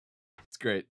 Yeah, it's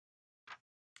great.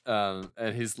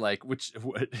 And he's like,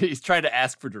 he's trying to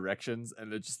ask for directions,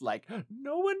 and they're just like,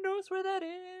 no one knows where that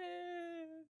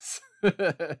is.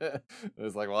 It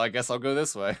was like, well, I guess I'll go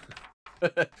this way.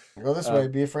 Go this way.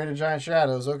 Be afraid of giant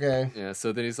shadows. Okay. Yeah.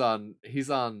 So then he's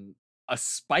on a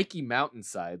spiky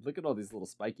mountainside. Look at all these little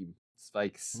spiky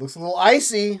spikes. Looks a little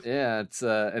icy. Yeah. It's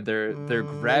and they're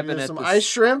grabbing at some ice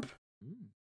shrimp.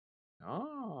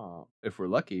 Oh, if we're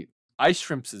lucky, ice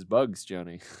shrimps is bugs,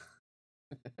 Joni.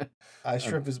 Ice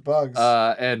shrimp is bugs.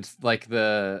 And like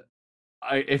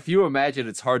if you imagine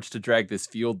it's hard to drag this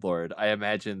Field Lord, I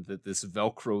imagine that this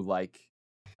Velcro like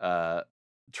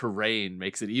terrain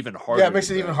makes it even harder. Yeah, it makes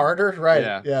it even harder,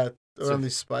 right? Yeah, So on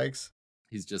these spikes.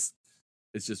 It's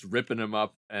just ripping him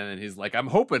up, and then he's like, I'm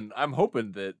hoping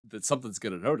that something's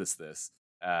gonna notice this.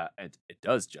 And it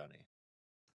does, Johnny.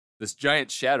 This giant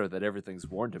shadow that everything's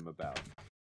warned him about.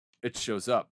 It shows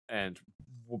up, and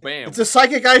bam! It's a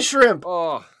psychic ice shrimp.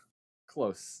 Oh,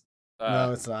 close.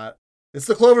 No, it's not. It's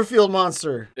the Cloverfield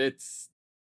monster. It's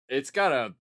got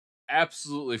a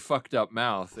absolutely fucked up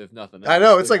mouth, if nothing else. I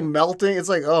know, it's like melting. It's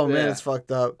like, oh man, it's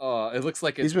fucked up. Oh, it looks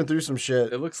like he's been through some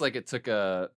shit. It looks like it took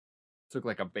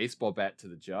like a baseball bat to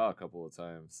the jaw a couple of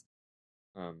times.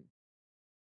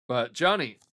 But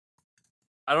Johnny,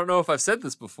 I don't know if I've said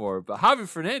this before, but Javi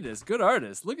Fernandez, good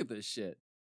artist. Look at this shit.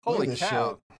 Holy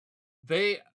cow.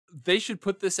 Shit. They should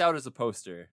put this out as a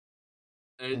poster.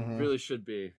 It really should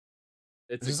be.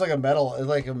 It's just like a metal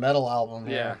album.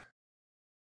 Yeah.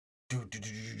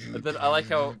 But then I like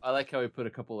how he put a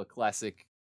couple of classic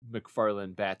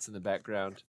McFarlane bats in the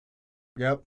background.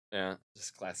 Yep. Yeah,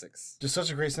 just classics. Just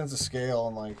such a great sense of scale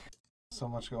and like so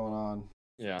much going on.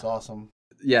 Yeah, it's awesome.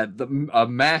 Yeah, a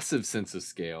massive sense of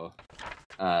scale.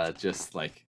 Just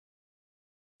like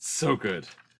so good.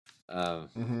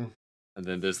 And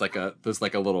then there's like a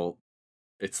little.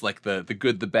 It's like the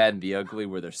good, the bad, and the ugly,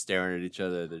 where they're staring at each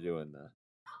other. They're doing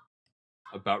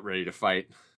about ready to fight.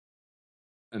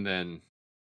 And then,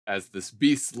 as this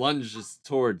beast lunges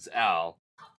towards Al,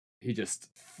 he just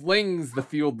flings the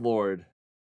Field Lord.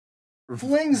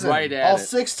 Flings right him. At all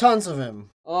 6 tons of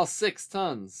him. All 6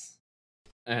 tons.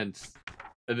 And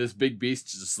this big beast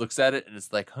just looks at it and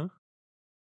it's like, huh?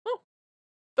 Oh,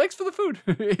 thanks for the food.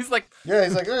 He's like, yeah,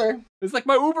 he's like, all right. It's like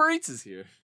my Uber Eats is here.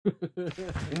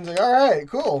 He's like, all right,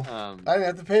 cool. I didn't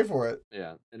have to pay for it.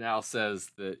 Yeah. And Al says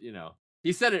that,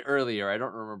 he said it earlier. I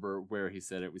don't remember where he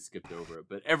said it. We skipped over it.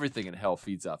 But everything in hell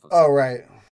feeds off of something. Oh, right.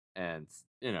 And,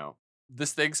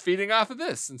 this thing's feeding off of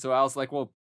this. And so Al's like,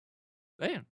 well,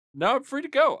 damn, now I'm free to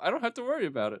go. I don't have to worry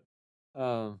about it.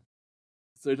 So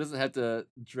he doesn't have to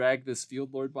drag this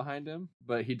Field Lord behind him.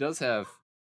 But he does have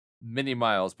many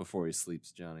miles before he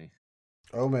sleeps, Johnny.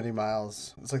 Oh, many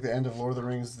miles. It's like the end of Lord of the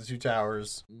Rings, The Two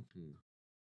Towers.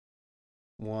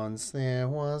 Once there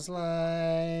was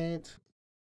light.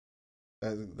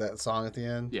 That song at the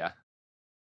end? Yeah.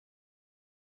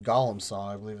 Gollum song,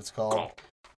 I believe it's called.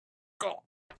 Go.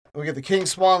 We get the King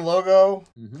Spawn logo.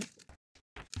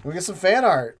 We get some fan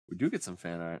art. We do get some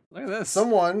fan art. Look at this.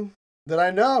 Someone that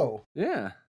I know.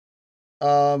 Yeah.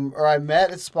 Or I met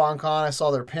at SpawnCon. I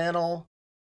saw their panel.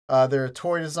 They're a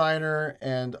toy designer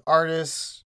and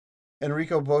artist,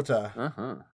 Enrico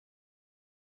Botta.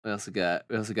 We also got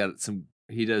some.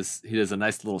 He does a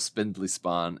nice little spindly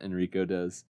spawn. Enrico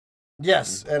does.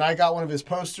 Yes, and I got one of his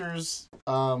posters.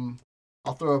 I'll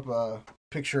throw up a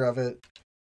picture of it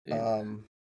on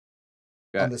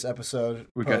this episode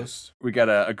post. We got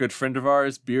a good friend of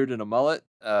ours, beard and a mullet,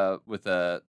 with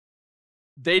a.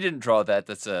 They didn't draw that.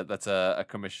 That's a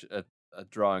commission, a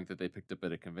drawing that they picked up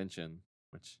at a convention,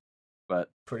 but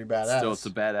pretty badass. Still, it's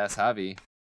a badass Javi.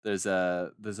 There's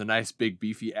a nice big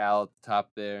beefy Al at the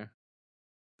top there.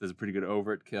 There's a pretty good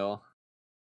overt kill.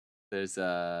 There's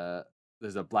a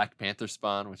Black Panther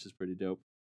spawn, which is pretty dope.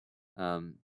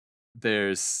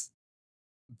 There's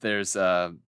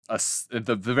the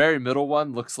very middle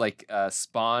one looks like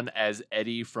Spawn as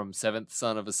Eddie from Seventh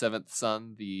Son of a Seventh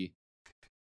Son, the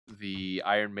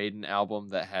Iron Maiden album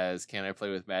that has Can I Play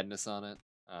with Madness on it.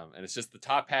 And it's just the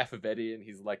top half of Eddie, and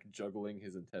he's like juggling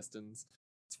his intestines.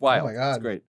 It's wild. Oh my god, it's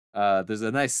great. There's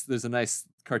a nice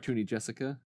cartoony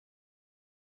Jessica.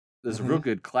 There's a real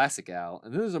good classic Al,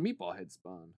 and then there's a Meatball Head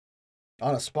spawn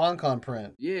on a SpawnCon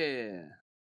print. Yeah,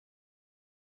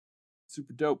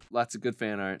 super dope. Lots of good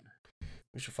fan art.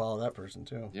 We should follow that person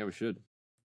too. Yeah, we should.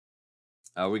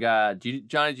 We got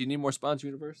Johnny. Do you need more Spawns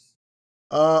Universe?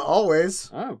 Always.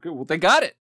 Oh, good. Well, they got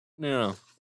it. No.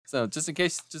 So just in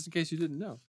case you didn't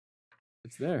know,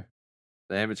 it's there.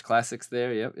 The Image Classics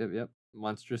there. Yep.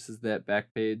 Monstrous is that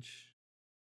back page.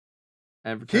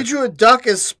 He drew a duck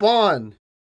as Spawn.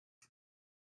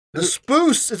 The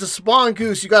Spoose is a Spawn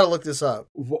goose. You got to look this up.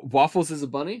 Waffles is a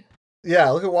bunny? Yeah,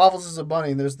 look at Waffles as a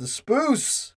bunny. And there's the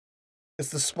Spoose. It's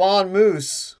the Spawn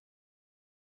moose.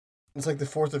 It's like the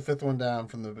 4th or 5th one down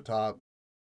from the top.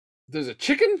 There's a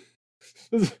chicken?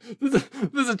 There's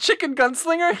a chicken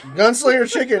gunslinger?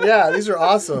 Gunslinger chicken, yeah. These are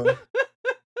awesome.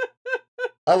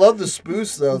 I love the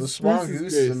Spoose, though. The Spawn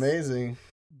goose is amazing.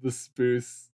 The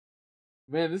Spoose.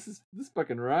 Man, this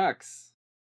fucking rocks.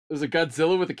 There's a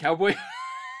Godzilla with a cowboy.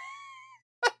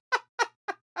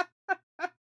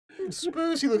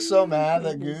 Spoose, he looks so mad,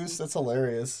 that goose. That's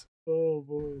hilarious. Oh,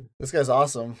 boy. This guy's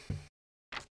awesome.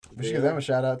 We should give them a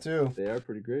shout out too. They are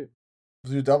pretty great.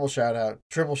 We'll do double shout out,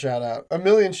 triple shout out, a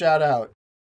million shout out.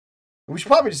 We should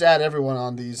probably just add everyone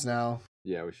on these now.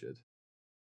 Yeah, we should.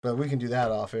 But we can do that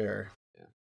off air. Yeah.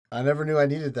 I never knew I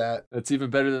needed that. That's even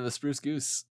better than the Spruce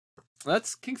Goose.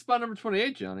 That's King Spawn number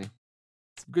 28, Johnny.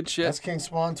 Some good shit. That's King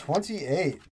Spawn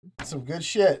 28. That's some good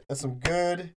shit. That's some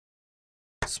good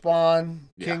Spawn,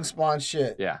 King Spawn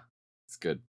shit. Yeah. It's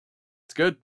good. It's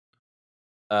good.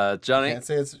 Johnny. Can't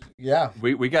say it's, yeah.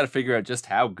 We got to figure out just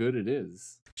how good it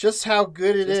is. Just how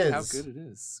good it is. How good it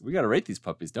is. We got to rate these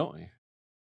puppies, don't we?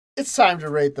 It's time to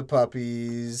rate the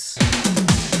puppies.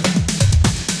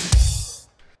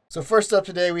 So first up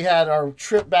today, we had our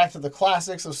trip back to the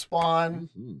classics of Spawn,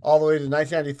 all the way to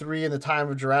 1993 in the time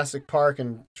of Jurassic Park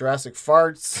and Jurassic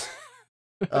Farts.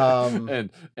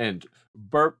 And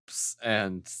burps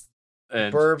and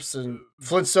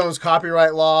Flintstones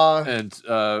copyright law and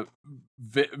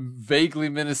vaguely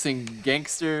menacing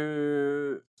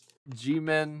gangster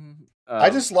G-men. I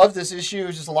just love this issue.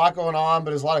 There's just a lot going on,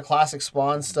 but there's a lot of classic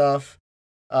Spawn stuff.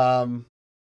 I mean,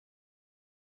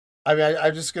 I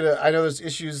know there's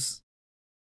issues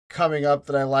coming up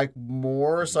that I like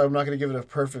more, so I'm not going to give it a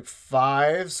perfect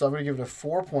 5. So I'm going to give it a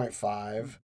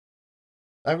 4.5.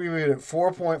 I'm going to give it a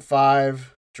 4.5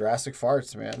 Jurassic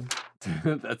Farts, man.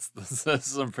 That's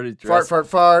some pretty fart.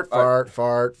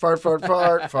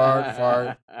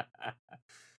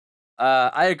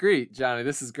 I agree, Johnny.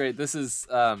 This is great. This is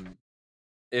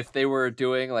if they were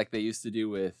doing like they used to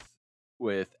do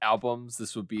with albums,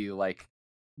 this would be like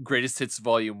Greatest Hits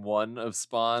Volume 1 of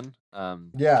Spawn.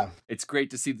 Yeah. It's great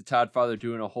to see the Todd Father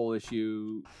doing a whole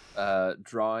issue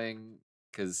drawing,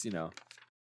 because, you know,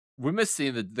 we miss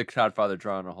seeing the Todd Father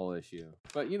drawing a whole issue.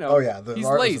 But, you know, he's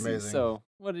lazy, so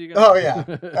what are you going to do?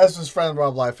 Oh, yeah. As his friend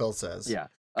Rob Liefeld says. Yeah.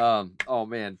 Oh,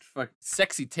 man.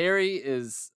 Sexy Terry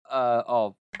is...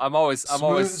 I'm always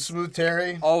Smooth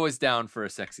Terry. Always down for a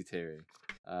Sexy Terry.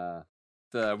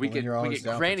 We get Granny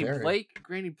Blake.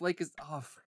 Granny Blake is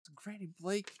Granny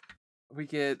Blake. We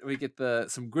get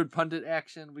some good pundit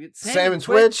action. We get Sam and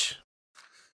Twitch.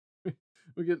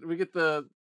 we get the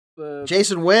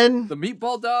Jason Wynn, the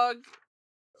Meatball Dog.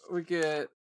 We get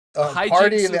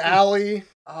Party in the Alley.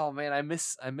 Oh man, I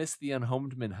miss the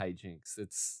Unhomed Men hijinks.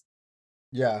 It's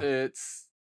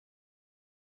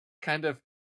kind of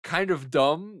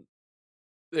dumb.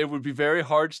 It would be very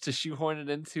hard to shoehorn it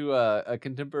into a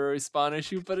contemporary Spawn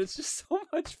issue, but it's just so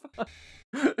much fun.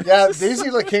 Yeah, they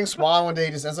see like King Spawn one day,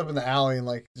 he just ends up in the alley and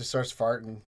like just starts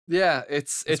farting. Yeah,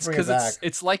 it's because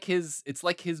it's like his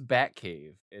Bat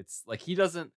Cave. It's like he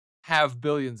doesn't have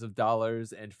billions of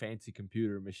dollars and fancy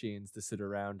computer machines to sit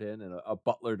around in and a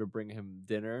butler to bring him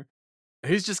dinner.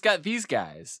 He's just got these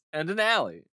guys and an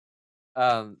alley.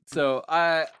 So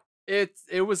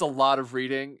it was a lot of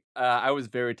reading. I was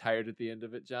very tired at the end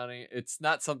of it, Johnny. It's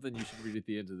not something you should read at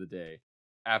the end of the day.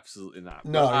 Absolutely not.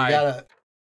 No, you gotta.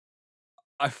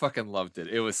 I fucking loved it.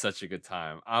 It was such a good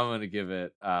time. I'm gonna give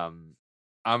it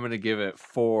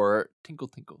 4 tinkle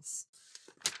tinkles.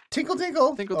 Tinkle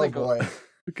tinkle. Tinkle oh tinkle. Boy.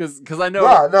 Because I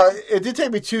know. No, it did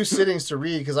take me 2 sittings to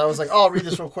read, because I was like, oh, I'll read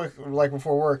this real quick, like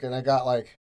before work, and I got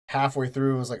like halfway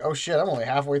through and was like, oh shit, I'm only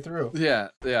halfway through. Yeah.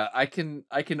 I can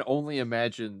only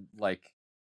imagine like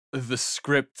the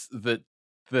script that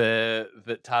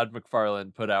Todd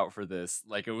McFarlane put out for this.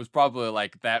 Like it was probably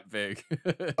like that big.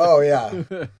 Oh yeah.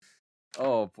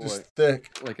 Oh boy. Just thick.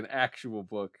 Like an actual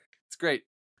book. It's great.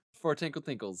 4 tinkle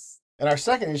tinkles. And our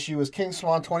second issue was King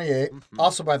Spawn 28,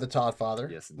 also by the Todd Father.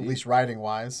 Yes, at least writing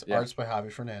wise. Yeah. Arts by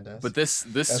Javi Fernandez. But this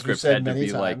script had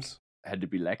to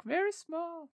be like very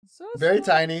small, so very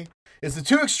small. tiny. It's the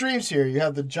 2 extremes here. You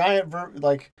have the giant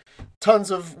like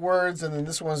tons of words, and then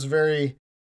this one's very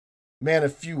man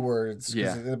of few words.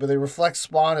 Yeah. But they reflect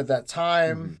Spawn at that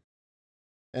time,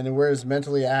 and where he's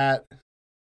mentally at.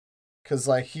 Because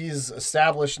like he's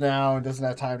established now and doesn't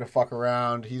have time to fuck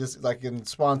around. He just like in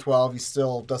Spawn 12, he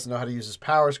still doesn't know how to use his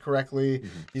powers correctly.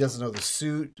 He doesn't know the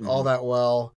suit all that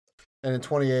well. And in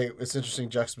 28, it's interesting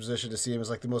juxtaposition to see him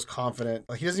as like the most confident.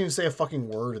 Like he doesn't even say a fucking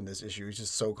word in this issue. He's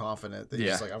just so confident that he's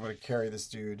just like, I'm gonna carry this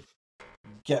dude,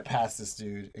 get past this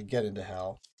dude, and get into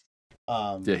hell.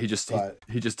 He just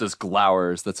does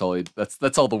glowers. That's all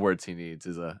that's all the words he needs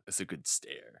is a good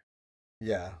stare.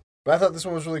 Yeah. But I thought this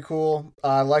one was really cool.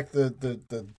 I like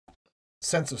the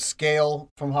sense of scale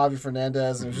from Javi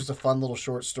Fernandez, and it was just a fun little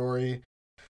short story.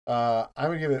 I'm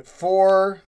gonna give it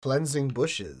 4 cleansing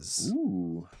bushes.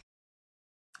 Ooh,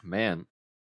 man,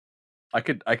 I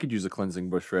could use a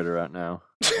cleansing bush right about now.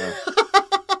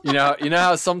 You know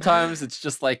how sometimes it's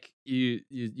just like you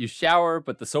shower,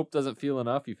 but the soap doesn't feel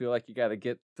enough. You feel like you got to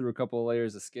get through a couple of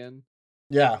layers of skin.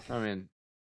 Yeah, I mean,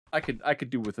 I could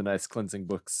do with a nice cleansing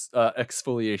books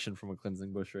exfoliation from a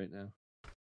cleansing bush right now.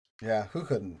 Yeah, who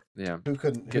couldn't? Yeah, Who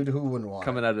couldn't? Who wouldn't want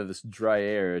coming it? out of this dry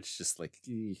air? It's just like,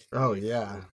 oh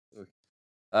yeah.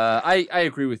 I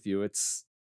agree with you. It's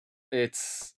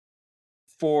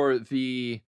for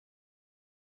the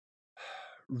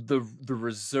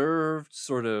reserved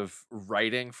sort of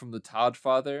writing from the Todd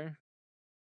father.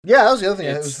 Yeah, that was the other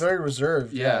thing. It was very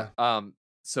reserved. Yeah.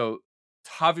 So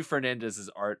Javi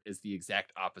Fernandez's art is the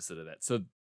exact opposite of that.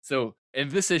 So in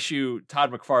this issue,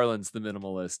 Todd McFarlane's the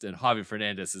minimalist and Javi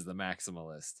Fernandez is the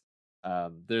maximalist.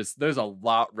 There's a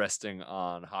lot resting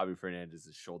on Javi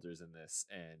Fernandez's shoulders in this,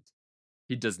 and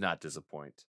he does not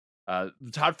disappoint. The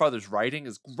Todd father's writing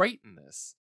is great in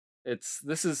this.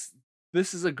 This is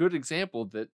a good example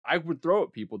that I would throw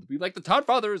at people to be like, the Todd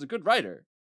father is a good writer.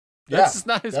 That's just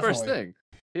not his first thing.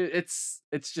 It's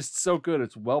just so good.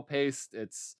 It's well paced.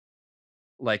 It's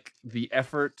like the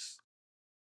effort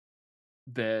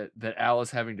that Al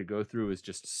is having to go through is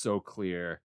just so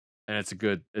clear, and it's a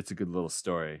good little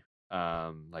story.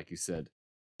 Like you said.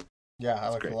 Yeah, I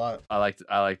liked it a lot. I liked it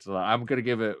a lot. I'm gonna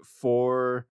give it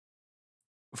 4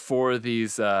 for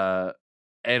these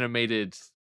animated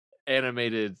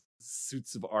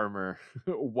suits of armor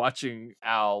watching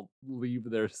Al leave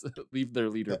their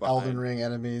leader behind. Elden Ring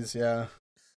enemies, yeah.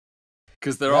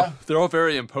 Because they're all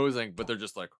very imposing, but they're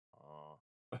just like, oh.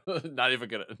 not even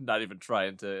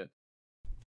trying to.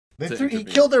 He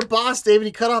killed their boss, David.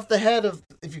 He cut off the head of.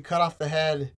 If you cut off the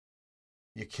head,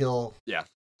 you kill. Yeah.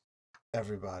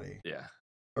 Everybody. Yeah.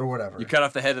 Or whatever. You cut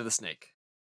off the head of the snake.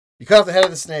 You cut off the head of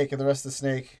the snake, and the rest of the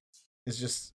snake is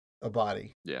just a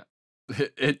body. Yeah.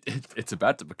 It's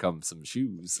about to become some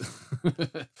shoes.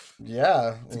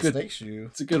 Yeah, it's a good snake shoe.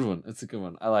 It's a good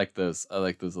one. I like those. I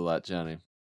like those a lot, Johnny.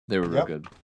 They were real good.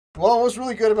 Well, what was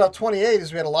really good about 28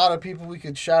 is we had a lot of people we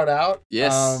could shout out.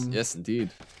 Yes, yes, indeed.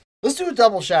 Let's do a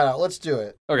double shout out. Let's do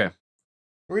it. Okay.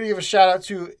 We're gonna give a shout out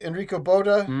to Enrico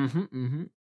Boda.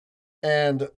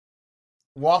 And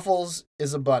Waffles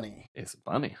is a bunny. It's a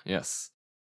bunny, yes.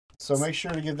 So make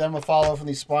sure to give them a follow from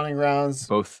these spawning grounds.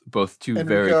 Both two Enrico,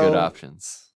 very good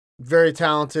options. Very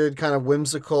talented, kind of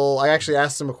whimsical. I actually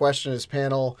asked him a question at his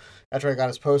panel after I got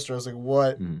his poster. I was like,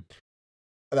 what?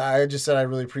 I just said I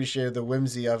really appreciated the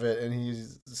whimsy of it, and he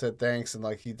said thanks. And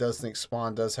like he does think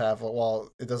Spawn does have, while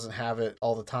it doesn't have it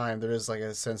all the time, there is like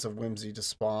a sense of whimsy to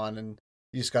Spawn, and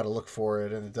you just got to look for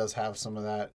it, and it does have some of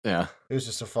that. Yeah, it was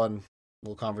just a fun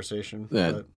little conversation.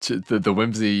 Yeah, the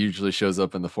whimsy usually shows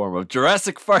up in the form of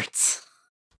Jurassic farts.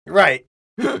 Right.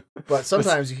 But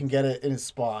sometimes you can get it in its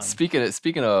Spawn. Speaking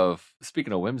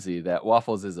of whimsy, that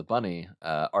Waffles is a bunny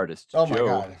artist. Oh Joe, my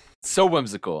god, so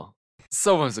whimsical, It's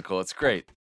great.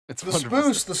 It's the wonderful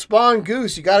Spoos, stuff. the Spawn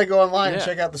Goose. You got to go online and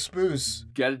check out the Spoos.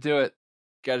 Got to do it.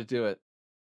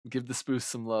 Give the Spoos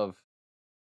some love.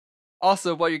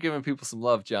 Also, while you're giving people some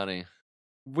love, Johnny,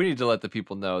 we need to let the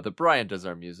people know that Brian does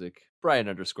our music.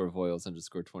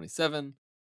 Brian_Voiles_27.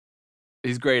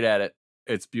 He's great at it.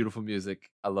 It's beautiful music.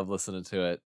 I love listening to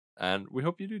it. And we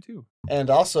hope you do too. And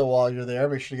also, while you're there,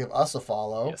 make sure to give us a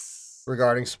follow. Yes.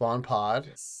 Regarding Spawn Pod.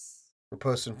 Yes. We're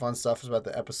posting fun stuff about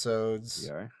the episodes.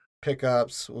 We are.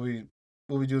 Pickups. We'll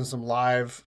be doing some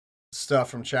live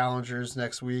stuff from Challengers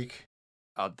next week.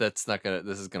 Oh, this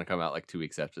is gonna come out like 2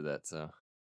 weeks after that, so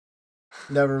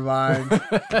never mind.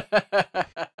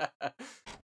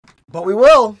 But we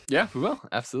will. Yeah, we will.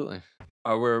 Absolutely.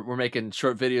 We're making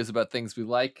short videos about things we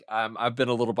like. I've been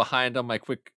a little behind on my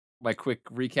quick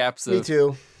recaps of, Me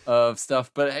too. Of stuff,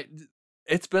 but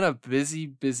it's been a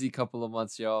busy couple of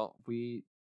months, y'all.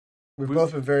 We've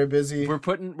both been very busy. We're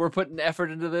putting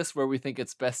effort into this where we think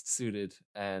it's best suited,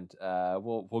 and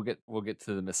we'll get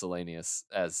to the miscellaneous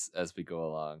as we go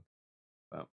along.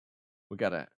 Well,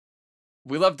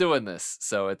 we love doing this,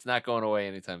 so it's not going away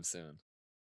anytime soon.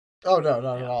 Oh no,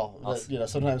 not at all. Awesome.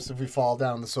 But, sometimes if we fall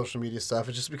down the social media stuff,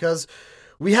 it's just because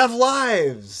we have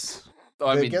lives. Oh,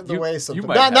 I mean, get in the way sometimes.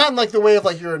 Not in like the way of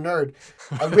like you're a nerd.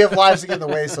 We have lives that get in the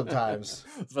way sometimes.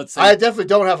 But I definitely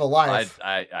don't have a life.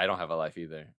 I don't have a life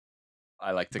either.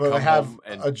 I like to come home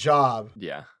and a job.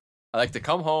 Yeah, I like to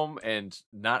come home and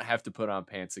not have to put on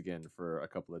pants again for a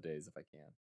couple of days if I can.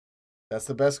 That's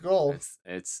the best goal.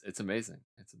 It's amazing.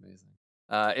 It's amazing.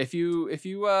 If you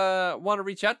want to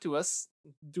reach out to us,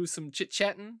 do some chit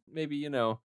chatting, maybe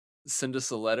send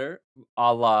us a letter,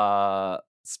 a la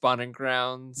Spawning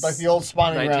Grounds, like the old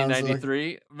Spawning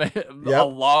 1993, 1993, a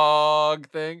log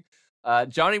thing.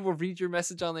 Johnny will read your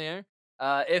message on the air.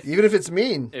 Even if it's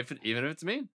mean. Even if it's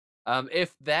mean.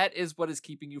 If that is what is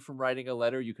keeping you from writing a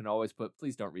letter, you can always put,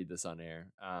 please don't read this on air.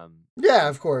 Yeah,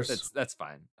 of course. That's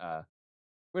fine.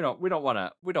 We don't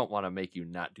want to make you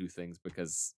not do things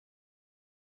because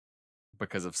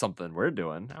because of something we're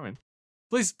doing. I mean,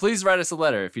 please write us a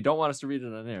letter. If you don't want us to read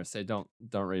it on air, say don't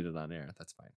read it on air.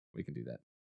 That's fine. We can do that.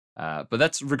 But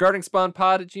that's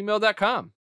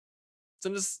regardingspawnpod@gmail.com.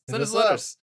 Send us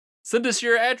letters. Send us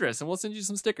your address, and we'll send you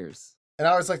some stickers. And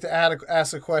I always like to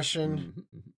ask a question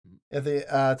at the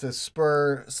to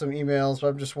spur some emails. But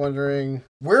I'm just wondering,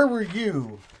 where were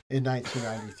you in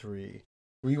 1993?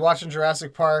 Were you watching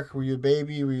Jurassic Park? Were you a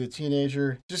baby? Were you a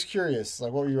teenager? Just curious,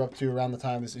 like what were you up to around the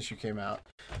time this issue came out?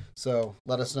 So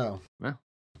let us know. Yeah.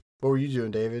 What were you doing,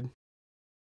 David?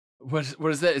 What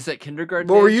is that? Is that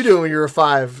kindergarten? What were you doing when you were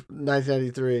 5,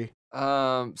 1993?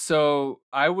 So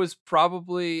I was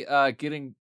probably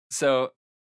getting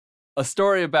a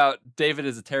story about David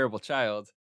as a terrible child.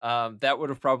 That would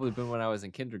have probably been when I was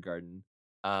in kindergarten.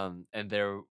 And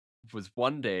there was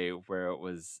one day where it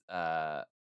was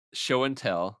show and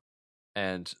tell,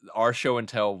 and our show and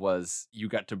tell was you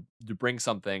got to bring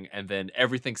something, and then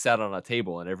everything sat on a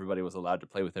table, and everybody was allowed to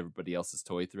play with everybody else's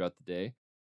toy throughout the day.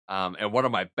 And one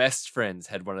of my best friends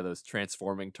had one of those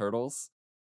transforming turtles,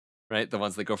 right? The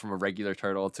ones that go from a regular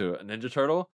turtle to a Ninja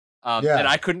Turtle. And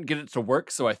I couldn't get it to work,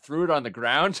 so I threw it on the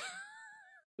ground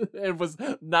and was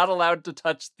not allowed to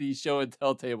touch the show and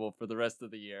tell table for the rest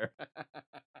of the year.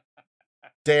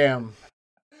 Damn.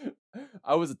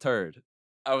 I was a turd.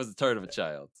 I was a turd of a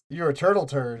child. You were a turtle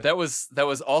turd. That was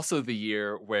also the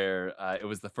year where it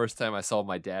was the first time I saw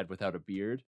my dad without a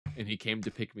beard, and he came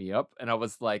to pick me up, and I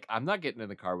was like, I'm not getting in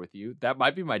the car with you. That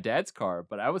might be my dad's car,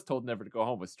 but I was told never to go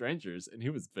home with strangers, and he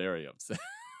was very upset.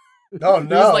 Oh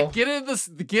no. He was like, get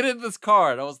in this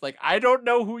car. And I was like, I don't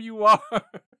know who you are.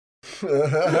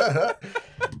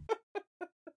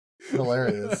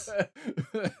 Hilarious.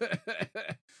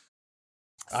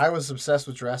 I was obsessed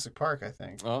with Jurassic Park, I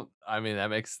think. Well, I mean, that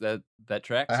makes that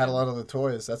tracks. I had a lot of the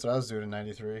toys. That's what I was doing in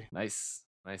 93. Nice.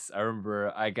 I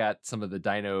remember I got some of the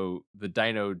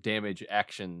Dino Damage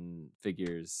action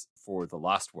figures for The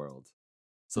Lost World.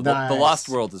 So the Lost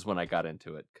World is when I got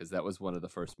into it, because that was one of the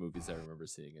first movies I remember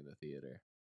seeing in the theater.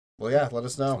 Well, yeah, let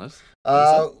us know.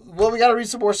 Well, we got to read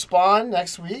some more Spawn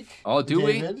next week. Oh, do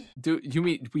David. We? Do you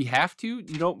mean we have to?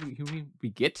 You mean we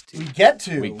get to? We get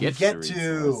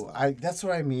to. That's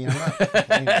what I mean. I'm not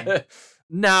complaining.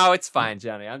 No, it's fine,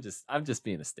 Johnny. I'm just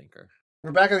being a stinker.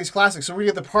 We're back on these classics, so we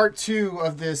get the part 2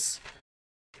 of this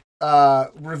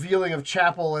revealing of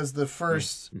Chapel as the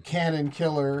first canon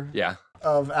killer. Yeah.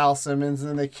 Of Al Simmons,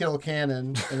 and then they kill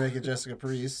Cannon and make it Jessica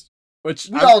Priest. Which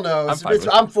we all know.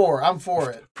 I'm for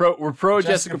it. We're pro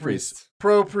Jessica Priest.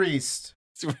 Pro Priest.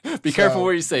 Be careful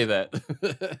where you say that.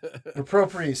 We're pro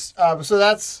Priest. So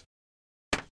that's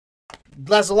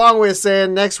a long way of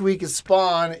saying next week is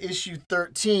Spawn issue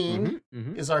 13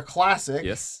 is our classic.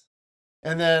 Yes.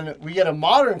 And then we get a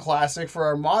modern classic for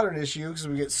our modern issue because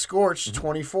we get Scorched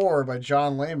 24 by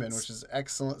John Layman, which is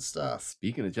excellent stuff.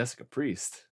 Speaking of Jessica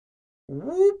Priest.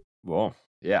 Whoop. Well,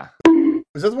 yeah.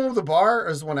 Is that the one with the bar, or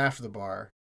is the one after the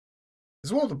bar? It's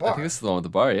the one with the bar. I think this is the one with the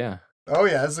bar, yeah. Oh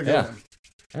yeah, this is a good one.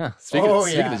 Yeah. Speaking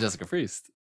of Jessica Priest,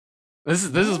 this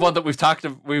is one that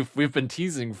we've been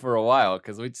teasing for a while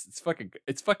because it's fucking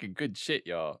good shit,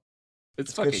 y'all.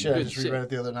 It's fucking good shit. I just reread it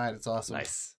the other night. It's awesome.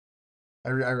 Nice.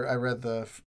 I read the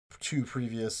 2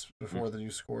 previous before the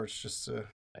new Scorch just to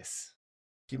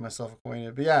keep myself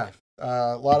acquainted. But yeah,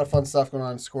 a lot of fun stuff going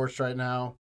on in Scorch right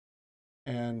now.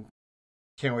 And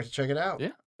can't wait to check it out.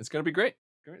 Yeah, it's gonna be great.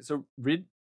 So read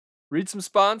some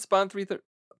Spawn 3.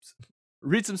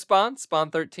 Read some Spawn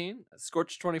 13,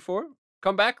 Scorch 24.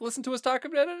 Come back, listen to us talk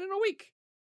about it in a week.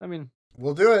 I mean,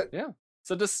 we'll do it. Yeah.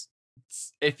 So just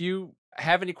if you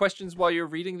have any questions while you're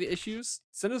reading the issues,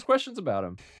 send us questions about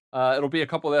them. It'll be a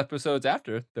couple of episodes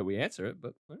after that we answer it,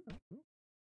 but we'll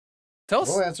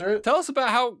answer it. Tell us about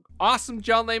how awesome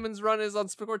John Layman's run is on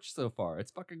Scorch so far. It's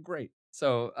fucking great.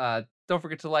 So don't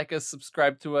forget to like us,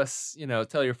 subscribe to us,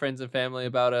 tell your friends and family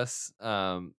about us.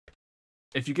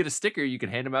 If you get a sticker, you can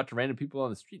hand them out to random people on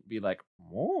the street and be like,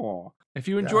 "More." If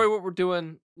you enjoy what we're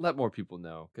doing, let more people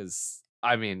know. Because,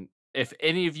 I mean, if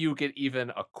any of you get even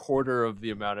a quarter of the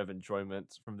amount of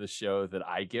enjoyment from this show that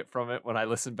I get from it when I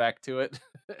listen back to it,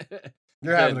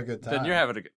 you're having a good time. Then you're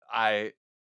having a good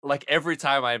like every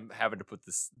time I'm having to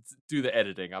do the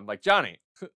editing, I'm like, Johnny,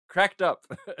 cracked up.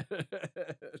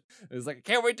 It's like, I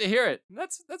can't wait to hear it. And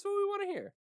that's what we want to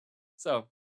hear. So,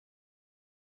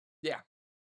 yeah,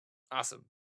 awesome.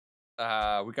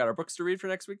 We got our books to read for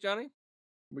next week, Johnny.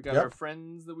 We got our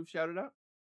friends that we've shouted out.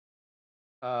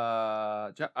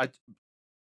 I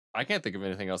can't think of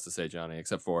anything else to say, Johnny,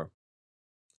 except for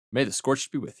may the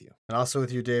Scorched be with you, and also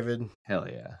with you, David. Hell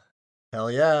yeah. Hell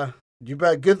yeah. You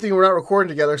bet. Good thing we're not recording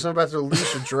together, because I'm about to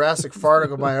unleash a Jurassic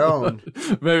fart of my own.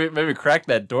 Maybe crack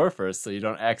that door first so you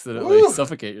don't accidentally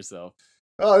suffocate yourself.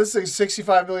 Oh, this thing's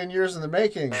 65 million years in the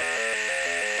making.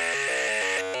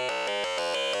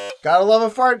 Gotta love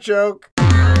a fart joke.